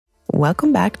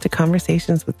Welcome back to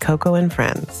Conversations with Coco and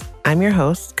Friends. I'm your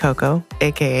host, Coco,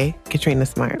 aka Katrina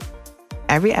Smart.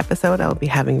 Every episode, I will be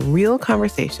having real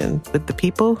conversations with the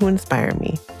people who inspire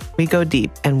me. We go deep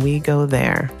and we go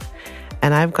there.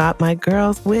 And I've got my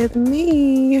girls with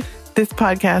me. This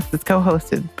podcast is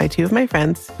co-hosted by two of my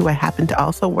friends who I happen to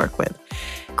also work with.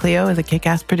 Cleo is a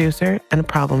kick-ass producer and a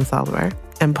problem solver,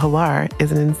 and Pilar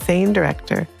is an insane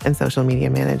director and social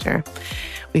media manager.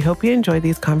 We hope you enjoy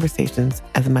these conversations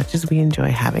as much as we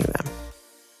enjoy having them.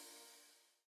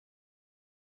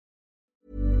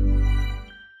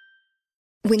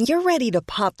 When you're ready to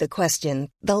pop the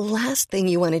question, the last thing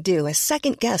you want to do is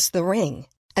second-guess the ring.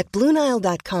 At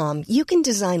BlueNile.com, you can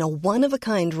design a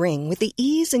one-of-a-kind ring with the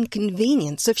ease and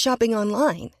convenience of shopping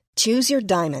online. Choose your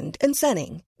diamond and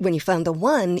setting. When you find the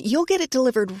one, you'll get it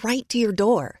delivered right to your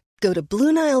door. Go to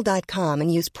BlueNile.com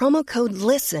and use promo code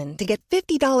LISTEN to get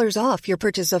 $50 off your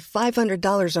purchase of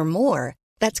 $500 or more.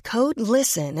 That's code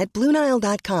LISTEN at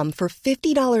BlueNile.com for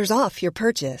 $50 off your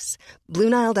purchase.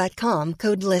 BlueNile.com,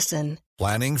 code LISTEN.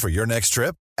 Planning for your next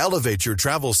trip? Elevate your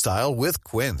travel style with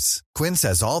Quince. Quince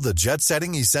has all the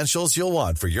jet-setting essentials you'll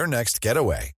want for your next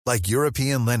getaway, like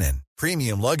European linen,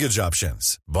 premium luggage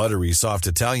options, buttery soft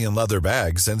Italian leather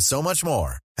bags, and so much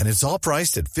more. And it's all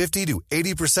priced at 50 to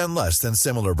 80% less than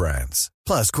similar brands.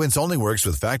 Plus, Quince only works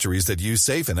with factories that use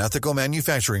safe and ethical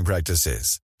manufacturing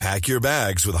practices. Pack your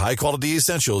bags with high-quality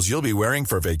essentials you'll be wearing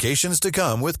for vacations to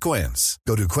come with Quince.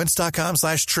 Go to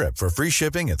quince.com/trip for free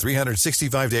shipping and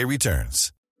 365-day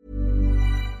returns.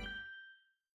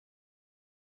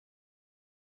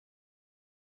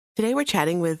 Today we're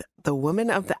chatting with the woman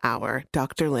of the hour,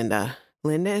 Dr. Linda.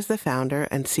 Linda is the founder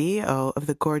and CEO of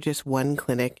the gorgeous One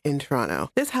Clinic in Toronto.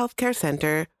 This healthcare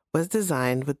center was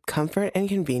designed with comfort and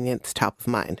convenience top of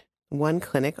mind. One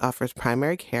Clinic offers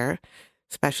primary care,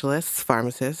 specialists,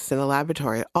 pharmacists, and a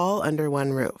laboratory all under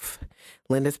one roof.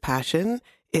 Linda's passion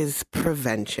is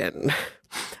prevention.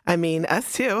 I mean,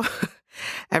 us too.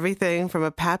 Everything from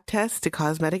a pap test to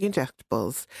cosmetic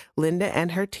injectables, Linda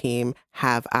and her team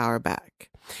have our back.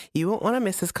 You won't want to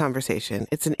miss this conversation.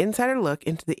 It's an insider look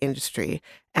into the industry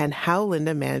and how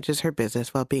Linda manages her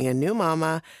business while being a new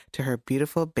mama to her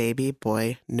beautiful baby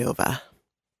boy, Nova.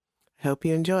 I hope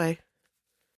you enjoy.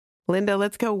 Linda,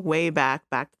 let's go way back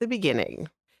to the beginning.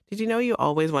 Did you know you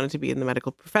always wanted to be in the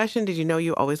medical profession? Did you know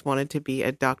you always wanted to be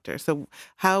a doctor? So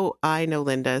how I know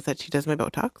Linda is that she does my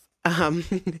Botox.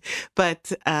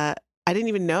 But I didn't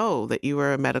even know that you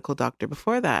were a medical doctor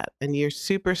before that. And you're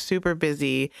super, super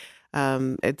busy.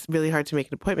 It's really hard to make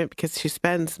an appointment because she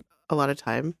spends a lot of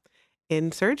time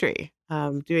in surgery,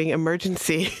 doing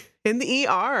emergency in the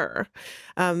ER.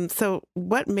 So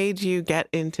what made you get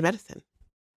into medicine?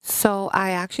 So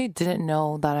I actually didn't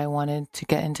know that I wanted to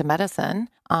get into medicine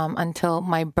until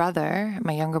my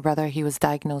younger brother, he was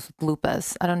diagnosed with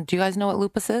lupus. Do you guys know what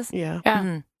lupus is? Yeah.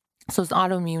 Mm-hmm. So it's an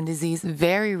autoimmune disease,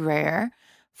 very rare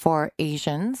for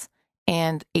Asians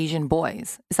and Asian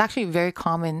boys. It's actually very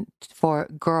common for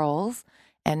girls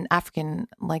and African,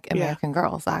 American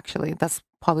girls, actually. That's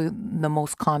probably the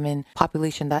most common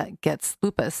population that gets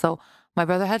lupus. So my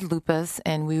brother had lupus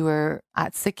and we were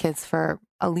at Sick Kids for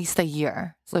at least a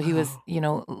year. So he was,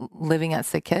 living at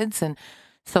Sick Kids. And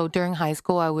so during high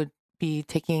school, I would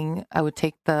take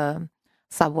the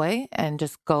subway and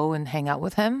just go and hang out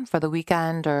with him for the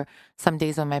weekend or some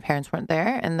days when my parents weren't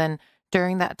there. And then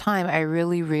during that time, I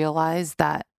really realized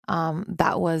that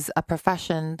that was a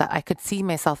profession that I could see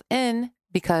myself in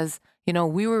because,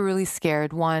 we were really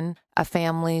scared. One, a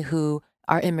family who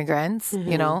are immigrants,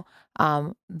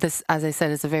 this, as I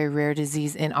said, is a very rare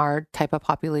disease in our type of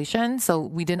population. So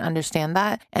we didn't understand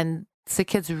that. And Sick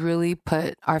Kids really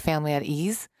put our family at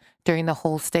ease during the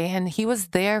whole stay. And he was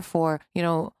there for,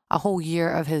 a whole year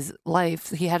of his life.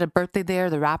 He had a birthday there.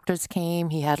 The Raptors came.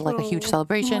 He had a huge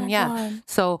celebration. God.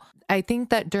 So I think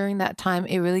that during that time,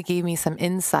 it really gave me some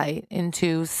insight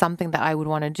into something that I would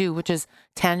want to do, which is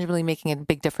tangibly making a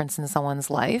big difference in someone's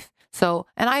life. So,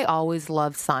 and I always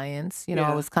loved science.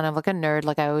 I was kind of like a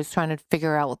nerd. I was trying to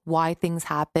figure out why things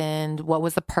happened, what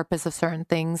was the purpose of certain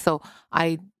things. So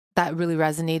that really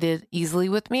resonated easily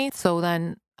with me. So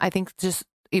then I think just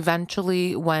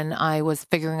eventually when I was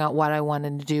figuring out what I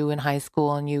wanted to do in high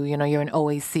school and you're in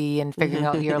OAC and figuring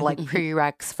out your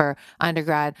prereqs for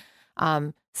undergrad,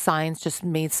 science just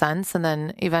made sense. And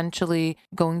then eventually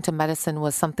going to medicine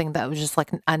was something that was just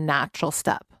a natural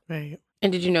step. Right.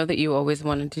 And did you know that you always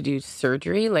wanted to do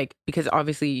surgery? Because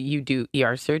obviously you do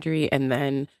ER surgery and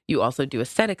then you also do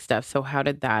aesthetic stuff. So how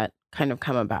did that kind of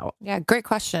come about? Yeah, great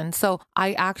question. So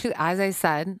I actually, as I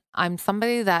said, I'm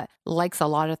somebody that likes a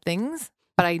lot of things,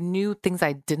 but I knew things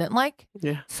I didn't like.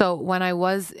 Yeah. So when I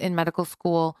was in medical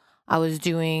school, I was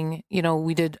doing,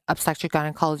 we did obstetric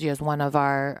gynecology as one of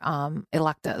our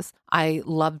electives. I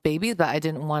loved babies, but I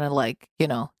didn't want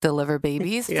to deliver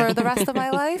babies for the rest of my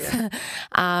life.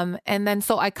 And then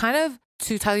so I kind of,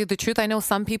 to tell you the truth, I know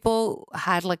some people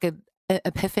had like a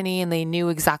epiphany and they knew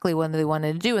exactly what they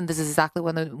wanted to do, and this is exactly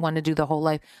what they want to do their whole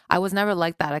life. I was never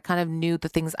like that. I kind of knew the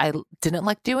things I didn't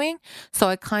like doing, so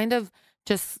I kind of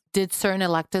just did certain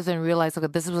electives and realized, okay,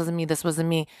 this wasn't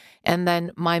me. And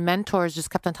then my mentors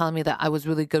just kept on telling me that I was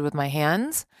really good with my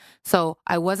hands. So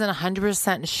I wasn't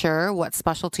 100% sure what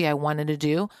specialty I wanted to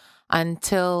do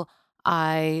until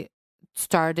I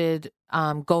started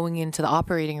going into the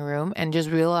operating room and just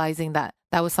realizing that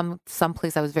was some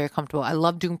place I was very comfortable. I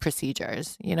love doing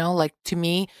procedures, like to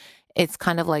me, it's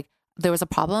kind of like there was a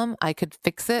problem, I could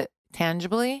fix it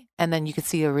tangibly, and then you could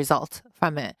see a result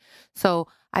from it. So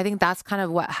I think that's kind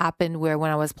of what happened, where when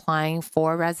I was applying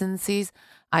for residencies,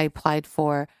 I applied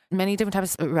for many different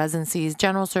types of residencies: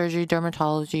 general surgery,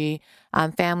 dermatology,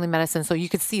 family medicine. So you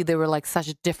could see there were like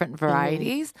such different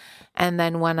varieties. And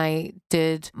then when I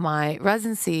did my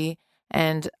residency,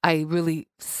 and I really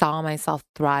saw myself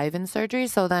thrive in surgery,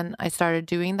 so then I started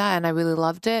doing that and I really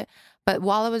loved it. But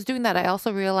while I was doing that, I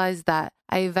also realized that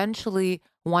I eventually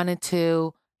wanted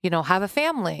to, have a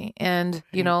family. And,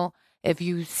 if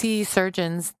you see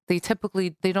surgeons, they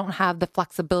don't have the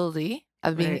flexibility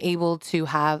of being able to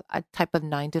have a type of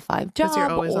 9-to-5 job. Because you're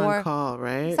always on call,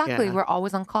 right? Exactly. Yeah. We're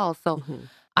always on call. So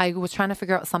I was trying to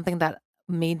figure out something that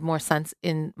made more sense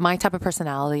in my type of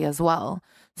personality as well.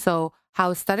 So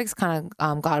how aesthetics kind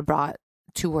of got brought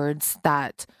towards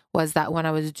that was that when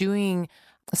I was doing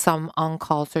some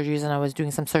on-call surgeries and I was doing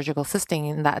some surgical assisting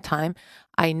in that time,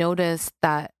 I noticed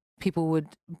that people would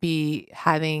be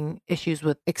having issues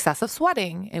with excessive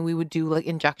sweating, and we would do like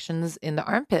injections in the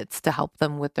armpits to help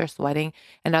them with their sweating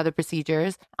and other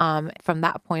procedures. From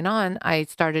that point on, I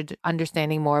started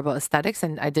understanding more about aesthetics,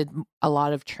 and I did a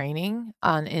lot of training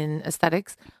in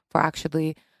aesthetics for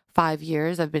actually 5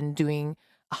 years. I've been doing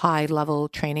high level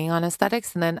training on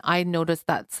aesthetics. And then I noticed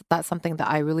that's something that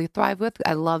I really thrive with.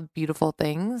 I love beautiful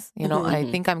things. I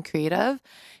think I'm creative.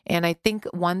 And I think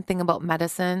one thing about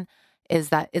medicine is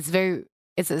that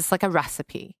it's like a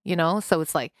recipe, So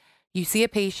it's like you see a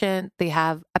patient, they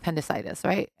have appendicitis,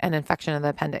 right? An infection of the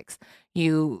appendix.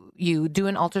 You do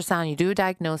an ultrasound, you do a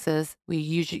diagnosis. We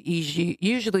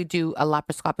usually do a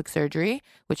laparoscopic surgery,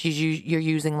 which is you're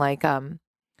using like a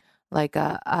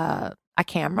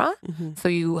camera. So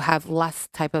you have less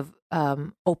type of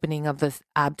opening of this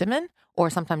abdomen, or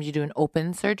sometimes you do an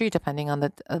open surgery depending on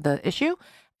the issue.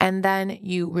 And then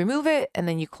you remove it, and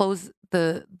then you close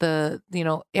the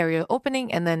area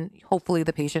opening, and then hopefully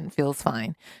the patient feels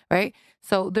fine, right?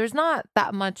 So there's not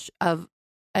that much of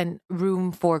a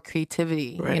room for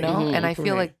creativity, and I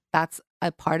feel like that's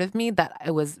a part of me that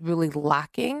I was really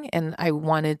lacking and I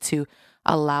wanted to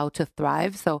allow to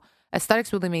thrive. So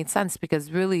aesthetics really made sense,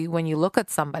 because really when you look at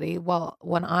somebody, well,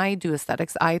 when I do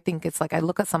aesthetics, I think it's like I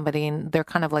look at somebody and they're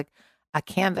kind of like a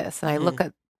canvas, and I look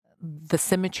at the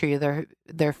symmetry of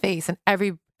their face, and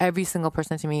every single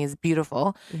person to me is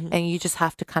beautiful, and you just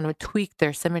have to kind of tweak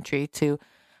their symmetry to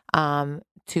kind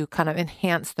of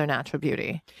enhance their natural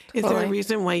beauty. Is there a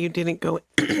reason why you didn't go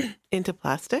into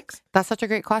plastics? That's such a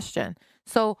great question.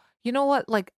 So you know what?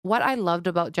 Like what I loved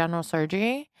about general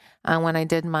surgery when I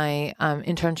did my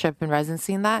internship and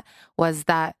residency in that was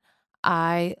that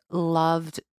I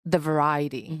loved the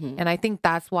variety. And I think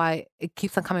that's why it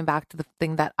keeps on coming back to the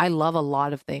thing that I love a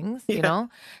lot of things, you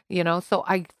know, so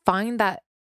I find that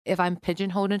if I'm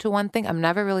pigeonholed into one thing, I'm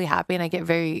never really happy, and I get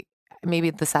maybe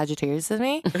the Sagittarius is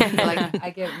me, like I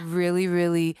get really,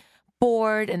 really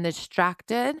bored and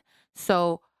distracted.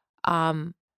 So,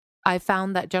 I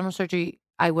found that general surgery,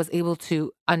 I was able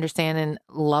to understand and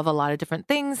love a lot of different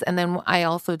things. And then I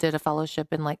also did a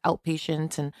fellowship in like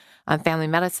outpatient and family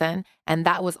medicine. And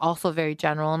that was also very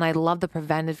general. And I love the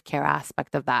preventive care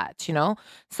aspect of that,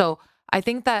 So I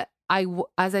think that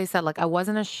as I said, like I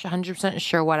wasn't 100%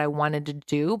 sure what I wanted to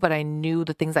do, but I knew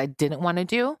the things I didn't want to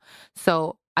do.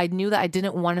 So I knew that I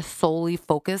didn't want to solely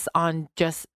focus on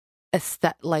just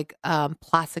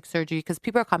plastic surgery, because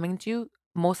people are coming to you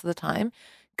most of the time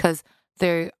because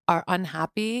they are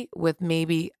unhappy with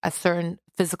maybe a certain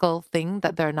physical thing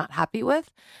that they're not happy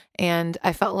with. And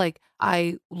I felt like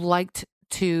I liked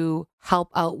to help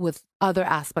out with other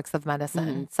aspects of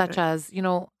medicine, such as,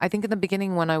 I think in the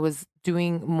beginning when I was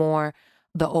doing more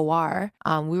the OR,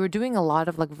 we were doing a lot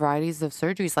of like varieties of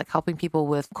surgeries, like helping people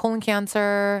with colon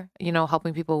cancer,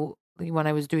 helping people. When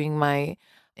I was doing my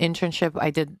internship, I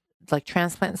did like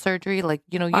transplant surgery, like,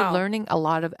 you're learning a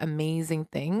lot of amazing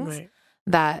things. Right.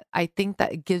 That I think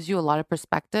that it gives you a lot of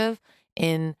perspective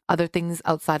in other things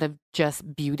outside of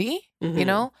just beauty, you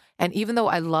know? And even though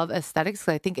I love aesthetics,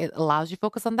 I think it allows you to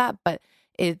focus on that, but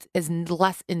it is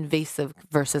less invasive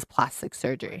versus plastic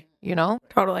surgery, you know?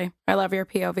 Totally. I love your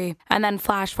POV. And then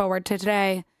flash forward to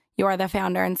today. You are the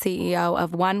founder and CEO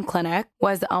of One Clinic.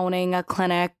 Was owning a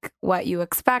clinic what you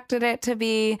expected it to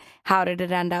be? How did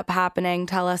it end up happening?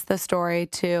 Tell us the story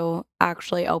to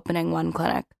actually opening One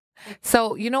Clinic.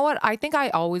 So, you know what? I think I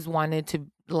always wanted to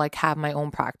like have my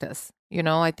own practice. You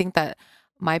know, I think that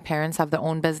my parents have their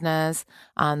own business.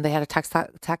 They had a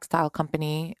textile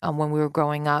company when we were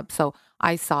growing up. So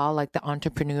I saw like the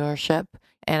entrepreneurship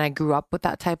and I grew up with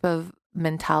that type of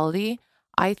mentality.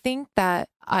 I think that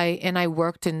I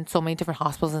worked in so many different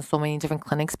hospitals and so many different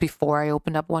clinics before I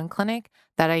opened up One Clinic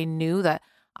that I knew that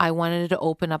I wanted to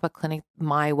open up a clinic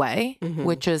my way,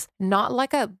 which is not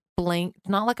like a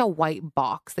white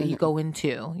box that you go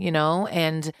into, you know,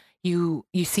 and you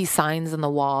see signs on the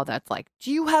wall that's like,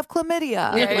 do you have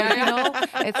chlamydia? Like, you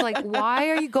know, it's like, why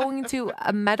are you going to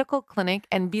a medical clinic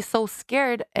and be so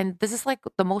scared? And this is like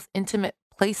the most intimate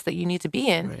place that you need to be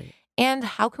in. Right. And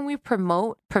how can we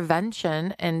promote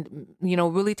prevention and, you know,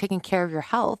 really taking care of your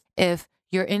health if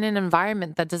you're in an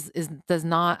environment that does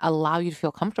not allow you to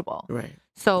feel comfortable? Right.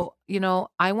 So, you know,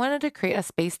 I wanted to create a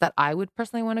space that I would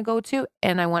personally want to go to,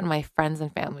 and I want my friends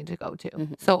and family to go to.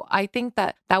 So I think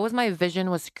that was my vision,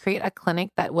 was to create a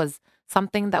clinic that was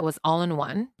something that was all in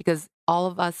one, because all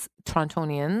of us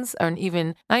Torontonians, or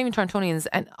even not even Torontonians,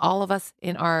 and all of us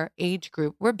in our age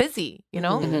group, we're busy, you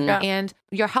know, and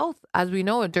your health, as we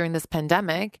know it during this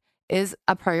pandemic, is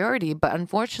a priority, but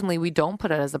unfortunately we don't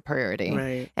put it as a priority.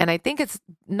 Right. And I think it's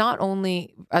not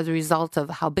only as a result of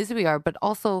how busy we are, but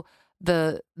also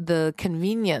the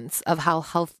convenience of how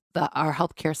our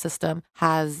healthcare system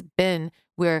has been,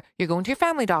 where you're going to your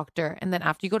family doctor, and then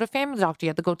after you go to family doctor, you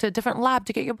have to go to a different lab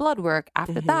to get your blood work.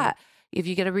 After that, if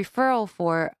you get a referral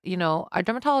for, you know, a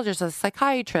dermatologist, a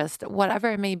psychiatrist, whatever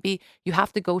it may be, you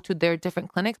have to go to their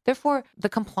different clinics. Therefore, the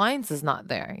compliance is not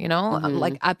there, you know,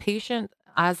 like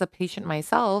as a patient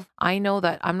myself, I know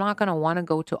that I'm not going to want to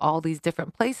go to all these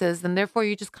different places. And therefore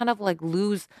you just kind of like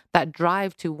lose that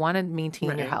drive to want to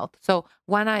maintain your health. So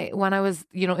when I was,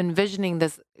 you know, envisioning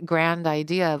this grand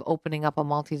idea of opening up a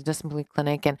multidisciplinary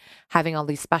clinic and having all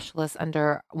these specialists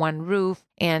under one roof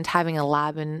and having a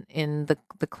lab in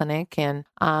the clinic and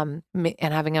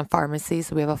having a pharmacy.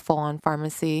 So we have a full on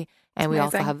pharmacy. And we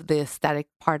also have the aesthetic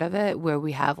part of it, where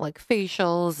we have like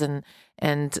facials and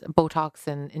Botox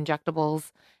and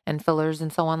injectables and fillers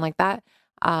and so on like that.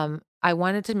 I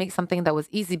wanted to make something that was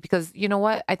easy, because you know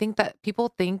what? I think that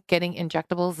people think getting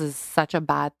injectables is such a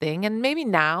bad thing. And maybe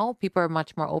now people are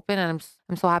much more open, and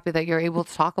I'm so happy that you're able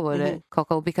to talk about it,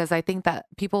 Coco, because I think that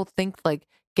people think like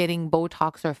getting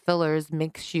Botox or fillers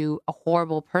makes you a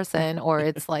horrible person, or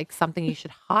it's like something you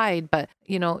should hide. But,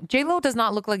 you know, J-Lo does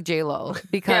not look like J-Lo,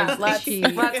 because let's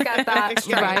get that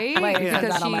right? Ladies and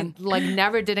Because gentlemen. she like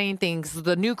never did anything. So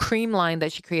the new cream line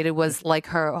that she created was like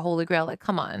her holy grail. Like,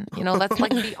 come on, you know, let's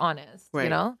like be honest, Right. you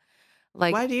know?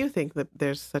 Like, why do you think that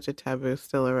there's such a taboo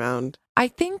still around? I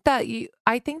think that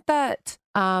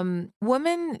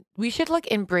women, we should like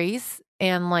embrace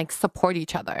and like support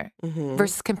each other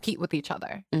versus compete with each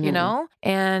other, you know?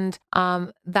 And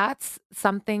that's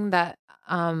something that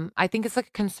I think is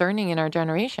like concerning in our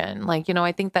generation. Like, you know,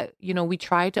 I think that, you know, we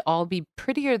try to all be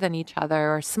prettier than each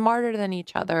other or smarter than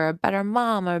each other, or a better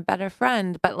mom or a better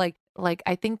friend. But like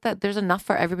I think that there's enough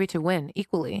for everybody to win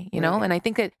equally, you know? And I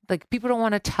think that like people don't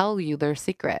want to tell you their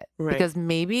secret because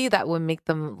maybe that would make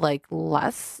them like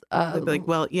less. They'd be like,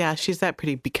 well, yeah, she's that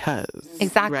pretty because.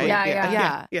 Exactly. Right?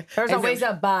 Yeah. There's always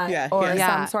a but or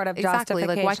some sort of exactly. justification.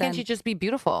 Like, why can't she just be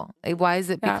beautiful? Like, why is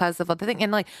it because of other thing?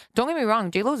 And like, don't get me wrong,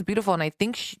 J-Lo's beautiful, and I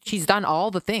think she's done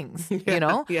all the things, you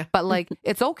know? But like,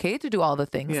 it's okay to do all the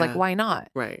things. Like, why not?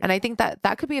 Right. And I think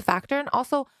that could be a factor. And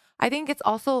also, I think it's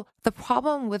also the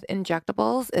problem with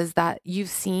injectables is that you've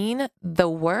seen the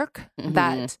work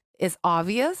that is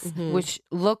obvious, which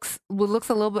looks a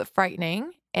little bit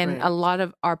frightening. And a lot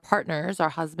of our partners, our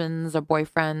husbands or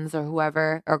boyfriends or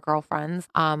whoever, or girlfriends,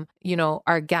 you know,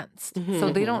 are against.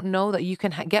 So they don't know that you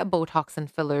can get Botox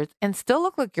and fillers and still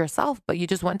look like yourself, but you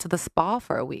just went to the spa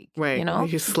for a week. Right. You know?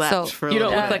 You slept for a You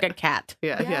don't little look bit. like a cat.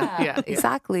 Yeah.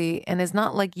 Exactly. And it's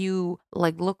not like you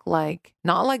like look like,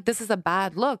 not like this is a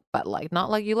bad look, but like not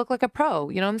like you look like a pro.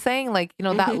 You know what I'm saying? Like, you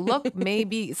know, that look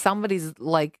maybe somebody's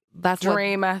like, that's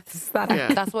dream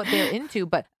aesthetic. that's what they're into.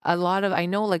 But a lot of, I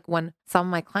know like when some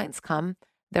of my clients come,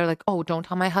 they're like, oh, don't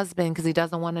tell my husband because he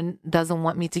doesn't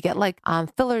want me to get like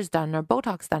fillers done or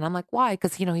Botox done. I'm like, why?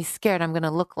 Because, you know, he's scared I'm going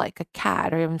to look like a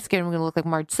cat, or I'm scared I'm going to look like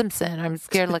Marge Simpson. Or I'm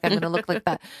scared like I'm going to look like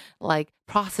that like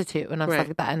prostitute and stuff Right.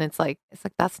 like that. And it's like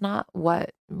that's not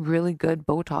what really good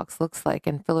Botox looks like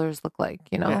and fillers look like,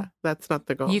 you know? Yeah, that's not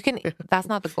the goal. You can that's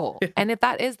not the goal. And if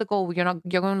that is the goal, you're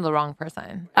going to the wrong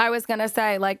person. I was going to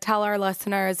say, like, tell our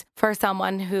listeners, for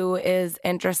someone who is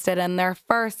interested in their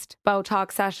first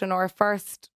Botox session or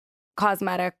first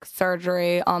cosmetic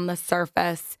surgery on the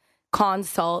surface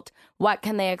consult, what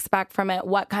can they expect from it?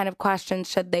 What kind of questions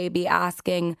should they be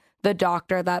asking the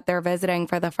doctor that they're visiting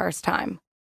for the first time?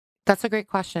 That's a great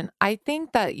question. I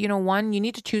think that, one, you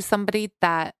need to choose somebody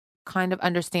that kind of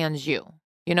understands you,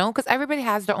 because everybody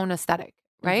has their own aesthetic,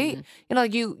 right?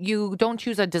 You don't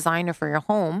choose a designer for your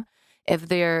home if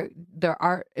their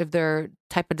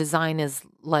type of design is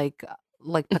like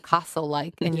Picasso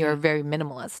like and you're very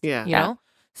minimalist. Yeah.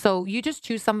 So you just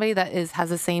choose somebody that has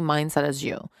the same mindset as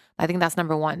you. I think that's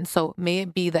number one. So may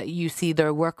it be that you see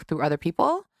their work through other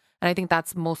people. And I think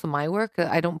that's most of my work.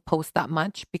 I don't post that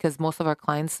much because most of our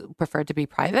clients prefer to be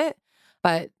private.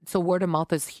 But so word of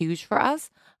mouth is huge for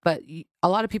us. But a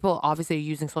lot of people obviously are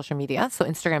using social media. So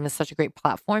Instagram is such a great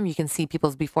platform. You can see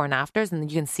people's before and afters,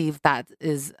 and you can see if that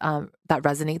is that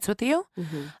resonates with you.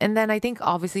 And then I think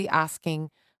obviously asking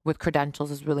with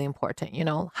credentials is really important.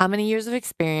 How many years of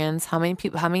experience, how many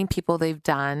people they've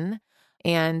done.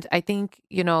 And I think,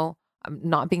 I'm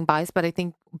not being biased, but I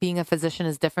think being a physician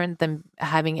is different than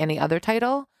having any other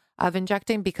title of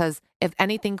injecting, because if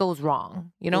anything goes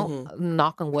wrong,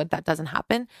 knock on wood, that doesn't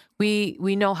happen. We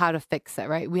know how to fix it,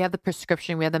 right? We have the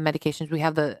prescription, we have the medications, we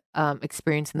have the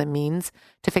experience and the means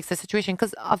to fix the situation.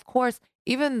 Because of course,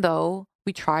 even though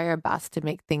we try our best to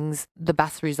make things the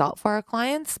best result for our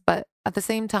clients, but at the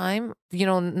same time,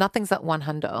 nothing's at one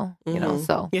hundo,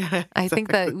 so Yeah, I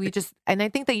think that exactly. I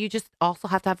think that you just also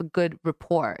have to have a good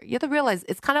rapport. You have to realize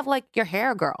it's kind of like your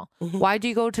hair girl. Why do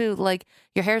you go to like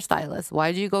your hairstylist?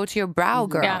 Why do you go to your brow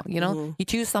girl? Yeah. You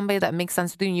choose somebody that makes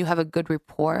sense with you and you have a good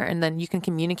rapport, and then you can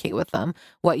communicate with them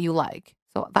what you like.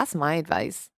 So that's my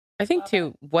advice. I think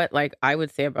too, what like I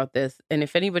would say about this, and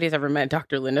if anybody's ever met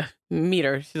Dr. Linda, meet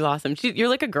her. She's awesome. You're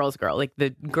like a girl's girl, like the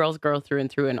girl's girl through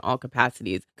and through in all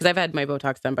capacities. Because I've had my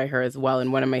Botox done by her as well,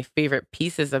 and one of my favorite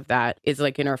pieces of that is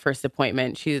like in our first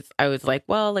appointment. I was like,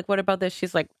 well, like what about this?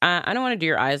 She's like, I don't want to do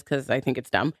your eyes because I think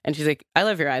it's dumb. And she's like, I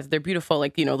love your eyes. They're beautiful,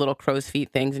 like little crow's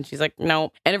feet things. And she's like,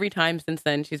 no. And every time since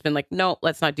then, she's been like, no,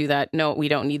 let's not do that. No, we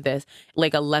don't need this.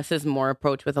 Like a less is more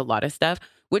approach with a lot of stuff,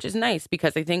 which is nice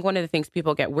because I think one of the things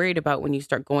people get worried about when you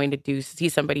start going to see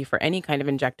somebody for any kind of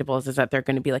injectables is that they're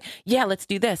going to be like, yeah, let's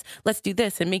do this,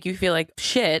 and make you feel like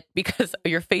shit because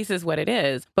your face is what it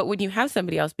is. But when you have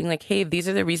somebody else being like, hey, these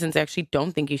are the reasons I actually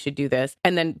don't think you should do this,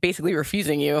 and then basically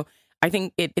refusing you, I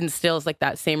think it instills like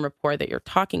that same rapport that you're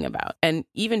talking about. And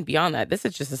even beyond that, this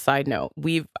is just a side note.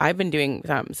 I've been doing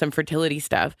some fertility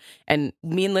stuff, and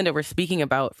me and Linda were speaking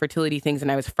about fertility things,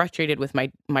 and I was frustrated with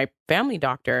my family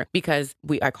doctor because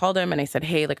I called him and I said,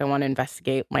 hey, like I want to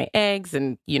investigate my eggs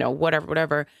and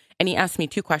whatever. And he asked me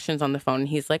 2 questions on the phone. And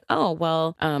he's like, oh,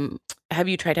 well, have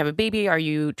you tried to have a baby? Are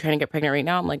you trying to get pregnant right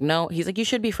now? I'm like, no. He's like, you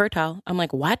should be fertile. I'm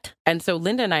like, what? And so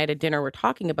Linda and I at a dinner were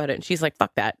talking about it. And she's like,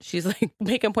 fuck that. She's like,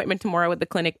 make an appointment tomorrow at the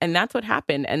clinic. And that's what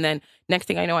happened. And then next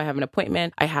thing I know, I have an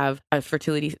appointment. I have a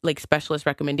fertility like specialist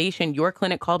recommendation. Your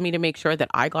clinic called me to make sure that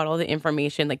I got all the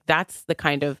information. Like that's the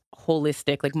kind of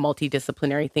holistic, like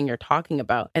multidisciplinary thing you're talking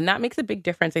about. And that makes a big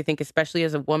difference, I think, especially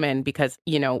as a woman, because,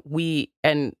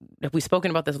 we've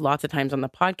spoken about this lots of times on the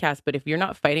podcast, but if you're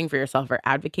not fighting for yourself or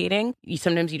advocating,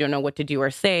 sometimes you don't know what to do or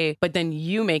say, but then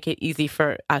you make it easy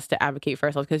for us to advocate for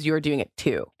ourselves because you're doing it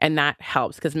too. And that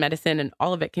helps because medicine and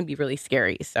all of it can be really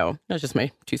scary. So that's just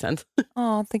my 2 cents.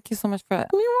 Oh, thank you so much for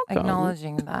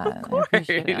acknowledging that. Of course. I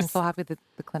appreciate it. I'm so happy that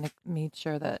the clinic made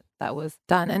sure that that was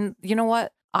done. And you know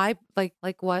what? I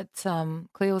like what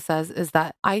Cleo says is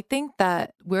that I think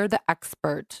that we're the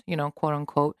expert, quote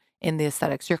unquote, in the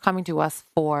aesthetics. You're coming to us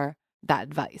for that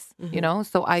advice,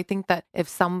 So I think that if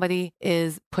somebody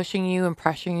is pushing you and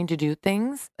pressuring you to do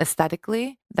things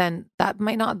aesthetically, then that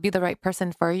might not be the right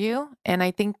person for you. And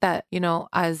I think that,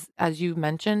 as you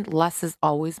mentioned, less is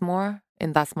always more.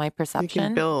 And that's my perception. You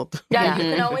can build. Yeah,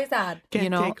 you can always add.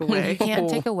 Can't take away. You can't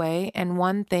take away. And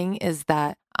one thing is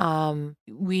that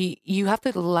you have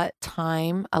to let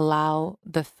time allow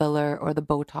the filler or the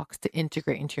Botox to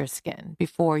integrate into your skin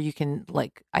before you can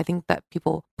I think that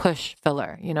people push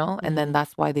filler, and then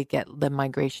that's why they get the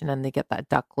migration and they get that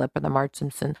duck lip or the Marge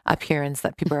Simpson appearance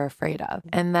that people are afraid of.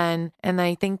 And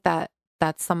I think that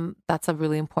that's a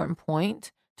really important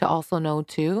point to also know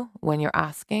too when you're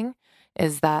asking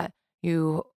is that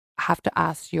you have to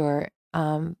ask your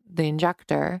the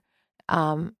injector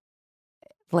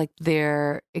like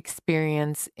their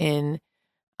experience in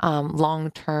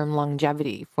long-term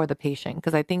longevity for the patient.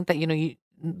 Because I think that,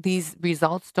 these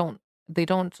results don't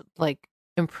like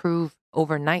improve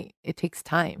overnight. It takes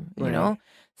time, you know?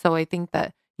 So I think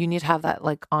that you need to have that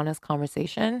like honest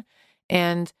conversation.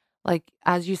 And like,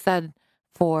 as you said,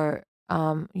 for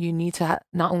you need to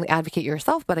not only advocate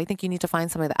yourself, but I think you need to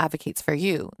find somebody that advocates for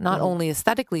you, not only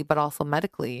aesthetically, but also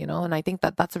medically, And I think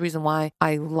that that's the reason why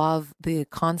I love the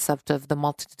concept of the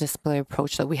multidisciplinary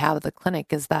approach that we have at the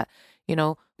clinic, is that,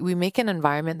 we make an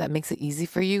environment that makes it easy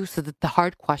for you, so that the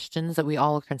hard questions that we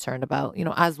all are concerned about,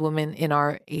 as women in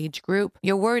our age group,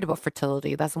 you're worried about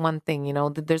fertility. That's one thing,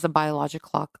 there's a biological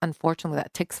clock, unfortunately,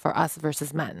 that ticks for us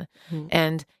versus men.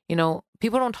 And,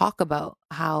 people don't talk about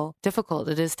how difficult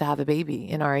it is to have a baby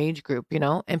in our age group,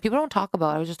 and people don't talk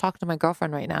about, I was just talking to my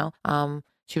girlfriend right now.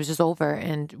 She was just over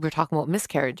and we are talking about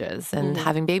miscarriages and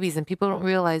having babies, and people don't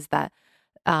realize that,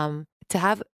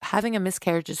 having a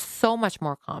miscarriage is so much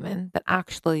more common than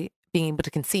actually being able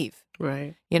to conceive.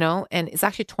 Right. And it's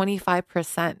actually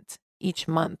 25% each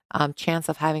month chance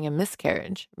of having a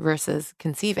miscarriage versus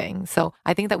conceiving. So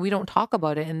I think that we don't talk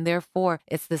about it, and therefore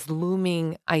it's this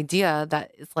looming idea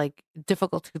that it's like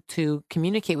difficult to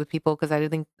communicate with people, because I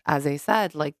think, as I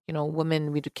said, like,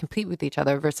 women, we do compete with each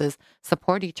other versus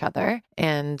support each other,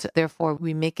 and therefore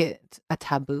we make it a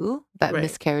taboo that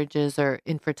miscarriages or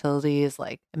infertility is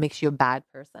like, it makes you a bad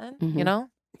person,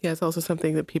 Yeah, it's also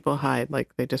something that people hide.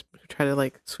 Like, they just try to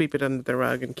like sweep it under the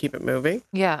rug and keep it moving.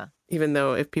 Yeah. Even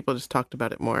though if people just talked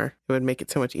about it more, it would make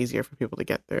it so much easier for people to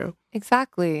get through.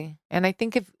 Exactly. And I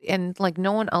think like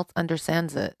no one else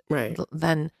understands it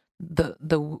than the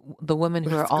women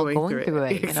who are all going through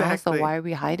it. Exactly. So why are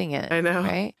we hiding it? I know.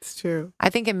 Right? It's true. I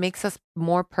think it makes us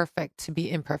more perfect to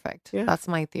be imperfect. Yeah. That's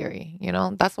my theory.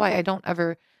 That's why I don't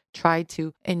ever try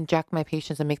to inject my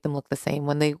patients and make them look the same.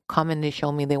 When they come and they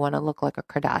show me they want to look like a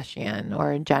Kardashian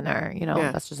or a Jenner,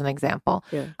 that's just an example.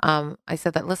 Yeah. I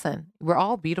said that, listen, we're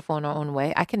all beautiful in our own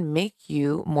way. I can make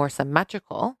you more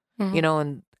symmetrical,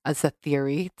 and as a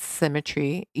theory,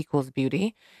 symmetry equals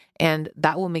beauty. And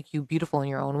that will make you beautiful in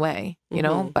your own way,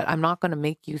 but I'm not going to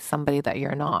make you somebody that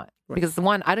you're not. Right. Because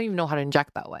one, I don't even know how to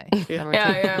inject that way.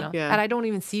 Yeah. And I don't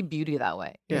even see beauty that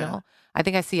way, you know? I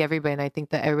think I see everybody, and I think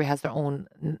that everybody has their own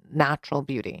natural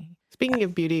beauty. Speaking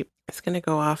of beauty, it's going to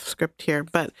go off script here,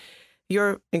 but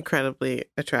you're incredibly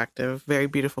attractive, very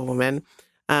beautiful woman.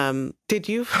 Did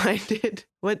you find it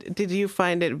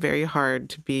very hard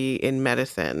to be in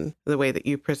medicine, the way that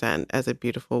you present as a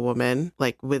beautiful woman,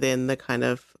 like within the kind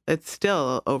of, it's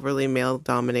still overly male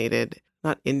dominated,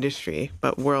 not industry,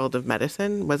 but world of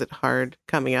medicine? Was it hard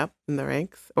coming up in the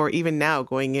ranks, or even now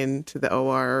going into the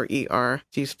OR or ER?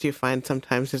 Do you find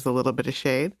sometimes there's a little bit of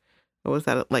shade? What was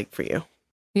that like for you?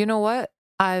 You know what?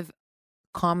 I've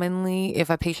commonly, if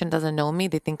a patient doesn't know me,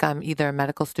 they think I'm either a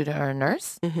medical student or a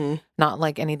nurse. Not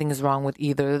like anything is wrong with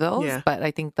either of those, but I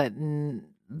think that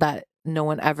that no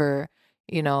one ever,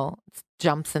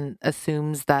 jumps and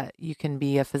assumes that you can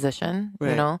be a physician,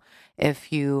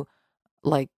 if you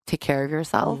like take care of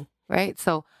yourself, right?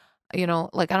 So,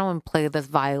 like, I don't want to play this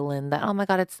violin that, oh my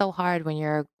God, it's so hard when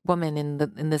you're a woman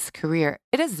in this career.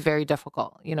 It is very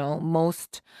difficult.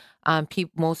 Most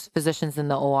physicians in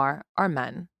the OR are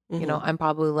men. I'm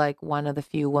probably like one of the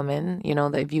few women,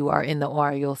 that if you are in the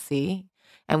OR, you'll see.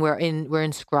 And we're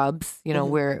in scrubs,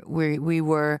 where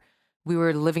we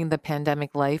were living the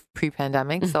pandemic life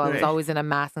pre-pandemic. So I was always in a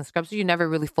mask and scrubs. So you never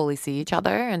really fully see each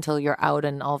other until you're out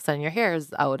and all of a sudden your hair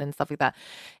is out and stuff like that.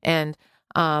 And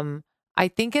I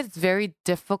think it's very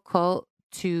difficult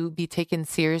to be taken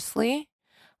seriously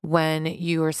when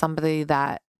you are somebody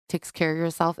that takes care of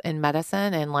yourself in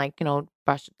medicine and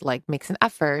makes an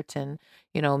effort and,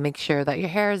 make sure that your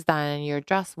hair is done and you're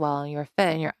dressed well and you're fit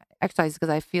and you're exercised. Because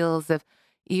I feel as if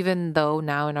even though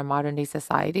now in our modern day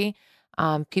society,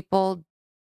 people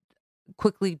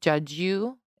quickly judge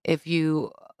you if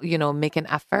you, make an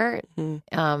effort,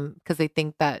 because they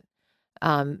think that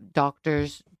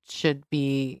doctors should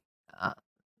be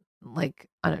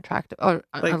unattractive or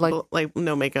like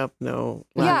no makeup, no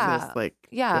glasses, like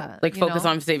focus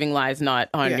on saving lives, not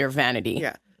on your vanity.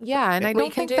 And I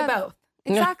don't think do that both.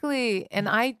 Exactly. And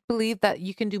I believe that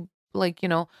you can do,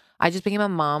 I just became a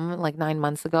mom 9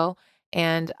 months ago,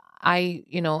 and I,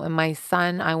 and my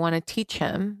son, I want to teach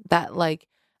him that,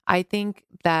 I think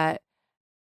that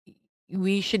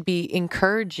we should be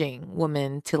encouraging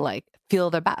women to feel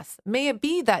their best. May it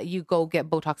be that you go get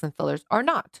Botox and fillers or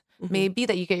not. May it be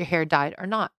that you get your hair dyed or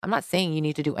not. I'm not saying you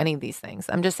need to do any of these things.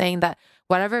 I'm just saying that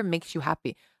whatever makes you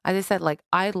happy. As I said,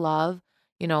 I love,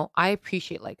 I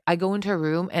appreciate, I go into a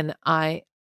room and I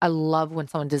I love when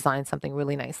someone designs something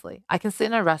really nicely. I can sit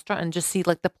in a restaurant and just see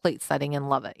like the plate setting and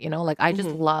love it. You know, like I just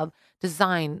love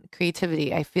design,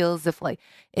 creativity. I feel as if like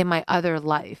in my other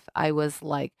life, I was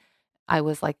like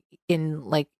in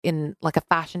a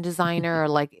fashion designer or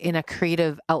like in a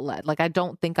creative outlet. Like I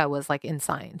don't think I was like in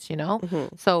science, you know?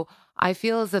 So I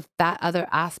feel as if that other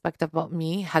aspect about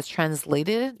me has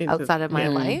translated outside of my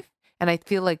life. And I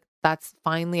feel like that's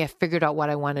finally, I figured out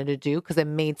what I wanted to do because it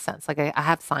made sense. Like I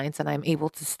have science and I'm able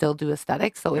to still do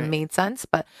aesthetics. So it made sense.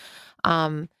 But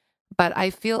I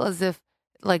feel as if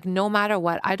like, no matter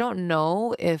what, I don't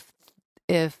know if,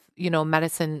 you know,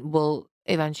 medicine will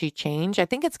eventually change. I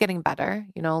think it's getting better,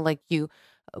 you know, like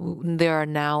there are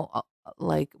now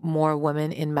like more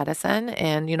women in medicine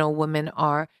and, you know, women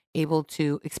are able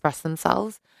to express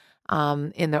themselves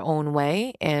in their own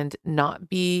way and not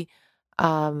be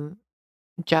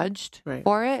judged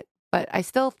for it. But I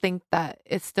still think that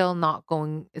it's still not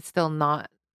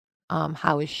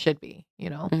how it should be, you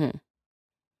know?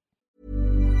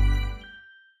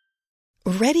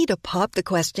 Ready to pop the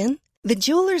question? The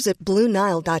jewelers at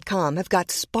BlueNile.com have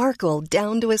got sparkle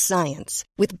down to a science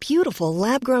with beautiful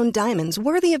lab-grown diamonds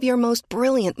worthy of your most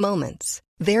brilliant moments.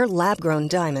 Their lab-grown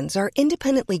diamonds are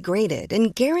independently graded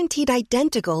and guaranteed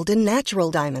identical to natural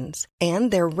diamonds,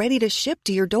 and they're ready to ship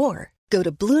to your door. Go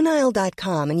to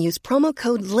BlueNile.com and use promo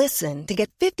code LISTEN to get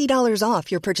 $50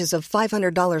 off your purchase of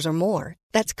 $500 or more.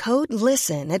 That's code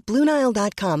LISTEN at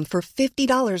BlueNile.com for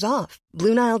 $50 off.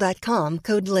 BlueNile.com,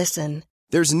 code LISTEN.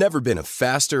 There's never been a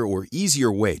faster or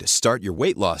easier way to start your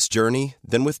weight loss journey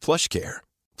than with PlushCare.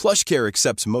 PlushCare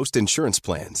accepts most insurance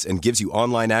plans and gives you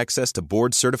online access to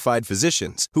board-certified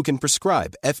physicians who can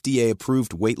prescribe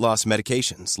FDA-approved weight loss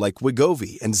medications like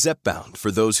Wegovy and Zepbound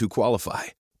for those who qualify.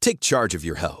 Take charge of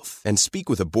your health and speak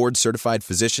with a board-certified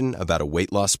physician about a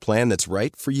weight loss plan that's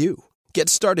right for you. Get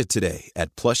started today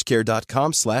at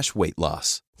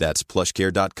plushcare.com/weight-loss. That's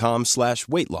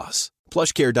plushcare.com/weight-loss.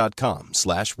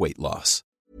 plushcare.com/weight-loss.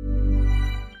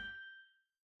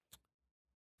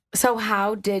 So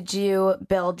how did you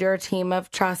build your team of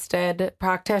trusted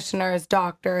practitioners,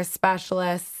 doctors,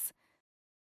 specialists?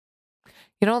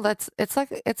 You know,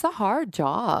 it's a hard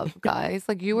job, guys.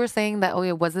 Like you were saying that,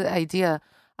 it was the idea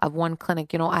of one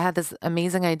clinic. You know, I had this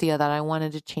amazing idea that I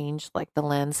wanted to change like the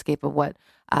landscape of what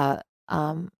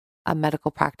a medical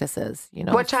practice is, you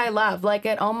know. Which I love. Like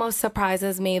it almost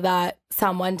surprises me that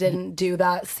someone didn't do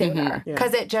that sooner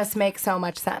because it just makes so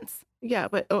much sense. Yeah,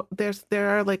 but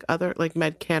there are like other like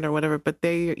MedCan or whatever, but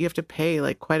you have to pay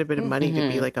like quite a bit of money to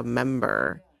be like a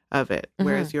member of it,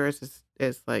 whereas yours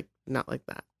is like not like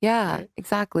that. Yeah, right?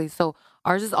 exactly. So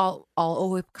ours is all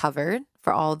covered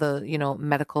for all the, you know,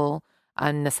 medical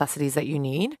necessities that you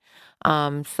need.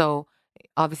 So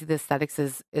obviously the aesthetics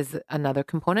is another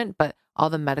component, but all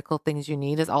the medical things you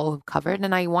need is all covered.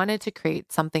 And I wanted to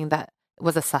create something that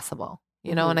was accessible,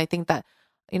 you know, and I think that,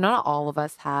 you know, not all of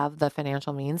us have the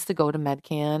financial means to go to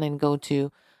MedCan and go to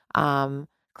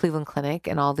Cleveland Clinic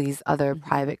and all these other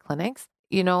private clinics,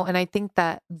 you know, and I think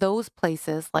that those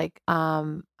places, like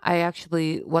I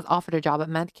actually was offered a job at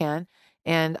MedCan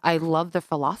and I love the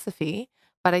philosophy,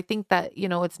 but I think that, you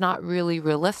know, it's not really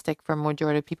realistic for a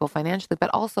majority of people financially, but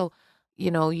also, you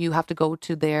know, you have to go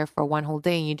to there for one whole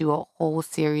day and you do a whole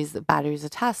series of batteries of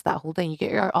tests that whole day and you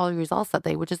get all your results that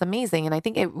day, which is amazing. And I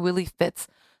think it really fits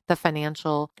the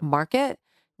financial market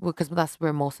because that's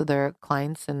where most of their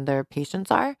clients and their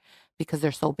patients are because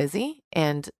they're so busy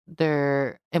and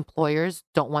their employers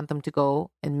don't want them to go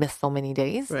and miss so many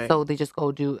days. Right. So they just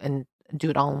go do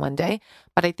it all in one day.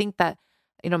 But I think that,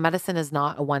 you know, medicine is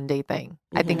not a one-day thing.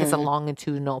 I think it's a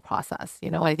longitudinal process.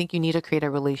 You know, I think you need to create a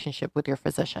relationship with your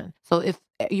physician. So if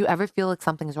you ever feel like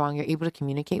something's wrong, you're able to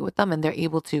communicate with them and they're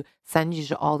able to send you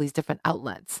to all these different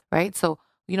outlets, right? So,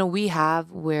 you know, we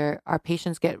have where our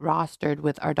patients get rostered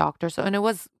with our doctor. So, and it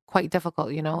was quite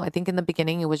difficult, you know. I think in the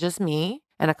beginning it was just me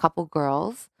and a couple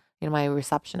girls, you know, my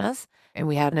receptionist, and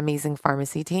we had an amazing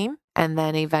pharmacy team. And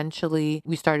then eventually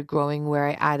we started growing where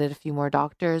I added a few more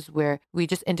doctors where we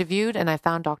just interviewed and I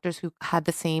found doctors who had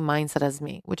the same mindset as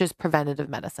me, which is preventative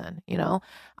medicine. You know,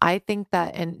 I think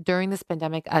that during this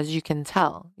pandemic, as you can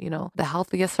tell, you know, the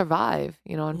healthiest survive,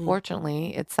 you know,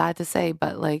 unfortunately, it's sad to say,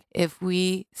 but like if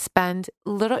we spend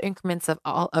little increments of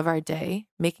all of our day,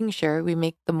 making sure we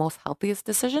make the most healthiest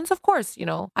decisions, of course, you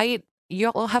know,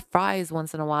 you'll have fries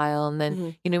once in a while and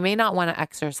then, you know, you may not want to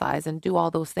exercise and do all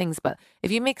those things. But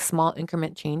if you make small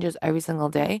increment changes every single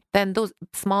day, then those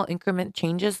small increment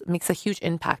changes makes a huge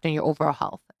impact on your overall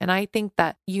health. And I think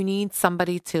that you need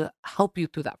somebody to help you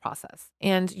through that process.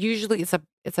 And usually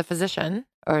it's a physician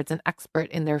or it's an expert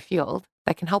in their field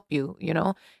that can help you, you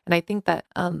know? And I think that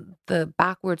the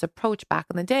backwards approach back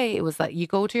in the day, it was that you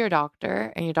go to your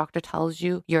doctor and your doctor tells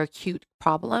you your acute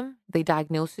problem. They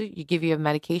diagnose it, you give you a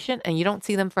medication, and you don't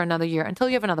see them for another year until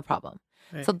you have another problem.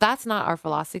 Right. So that's not our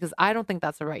philosophy, because I don't think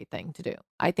that's the right thing to do.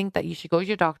 I think that you should go to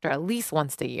your doctor at least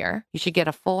once a year. You should get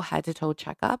a full head to toe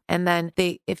checkup. And then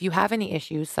if you have any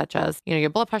issues such as, you know, your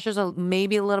blood pressures are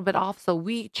maybe a little bit off. So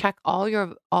we check all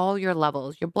your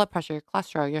levels, your blood pressure, your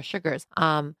cholesterol, your sugars,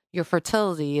 your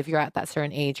fertility, if you're at that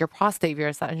certain age, your prostate, if you're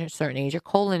at a certain age, your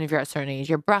colon, if you're at a certain age,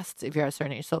 your breasts, if you're at a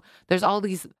certain age. So there's all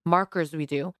these markers we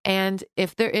do. And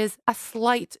if there is a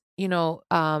slight, you know,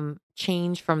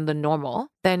 change from the normal,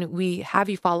 then we have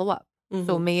you follow up.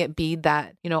 So may it be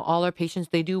that, you know, all our patients,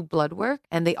 they do blood work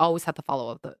and they always have to follow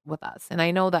up with us. And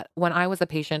I know that when I was a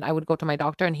patient, I would go to my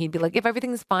doctor and he'd be like, if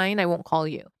everything's fine, I won't call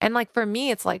you. And like, for me,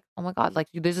 it's like, oh my God, like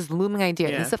there's this looming idea.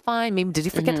 Yeah. Is it fine? Maybe did he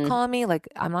forget to call me? Like,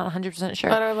 I'm not 100% sure.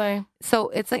 Literally. So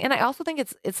it's like, and I also think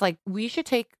it's like we should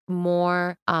take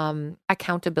more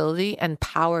accountability and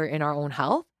power in our own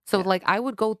health. So like I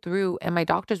would go through and my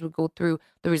doctors would go through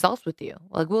the results with you.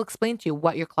 Like we'll explain to you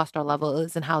what your cholesterol level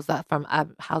is and how's that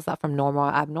from normal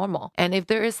or abnormal. And if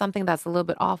there is something that's a little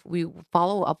bit off, we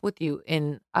follow up with you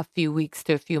in a few weeks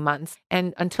to a few months,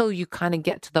 and until you kind of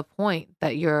get to the point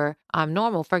that you're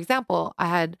normal. For example, I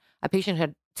had a patient who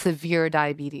had severe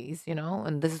diabetes, you know,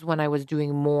 and this is when I was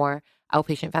doing more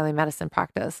outpatient family medicine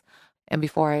practice. And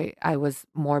before I was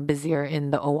more busier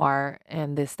in the OR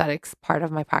and the aesthetics part of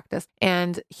my practice.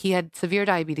 And he had severe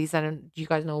diabetes. I don't, do you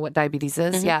guys know what diabetes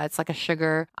is? Yeah, it's like a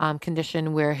sugar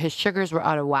condition where his sugars were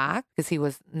out of whack because he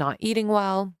was not eating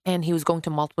well. And he was going to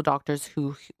multiple doctors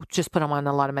who just put him on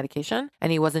a lot of medication.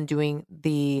 And he wasn't doing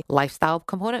the lifestyle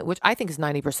component, which I think is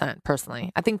 90%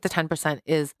 personally. I think the 10%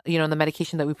 is, you know, the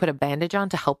medication that we put a bandage on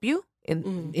to help you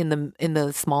in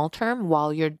the small term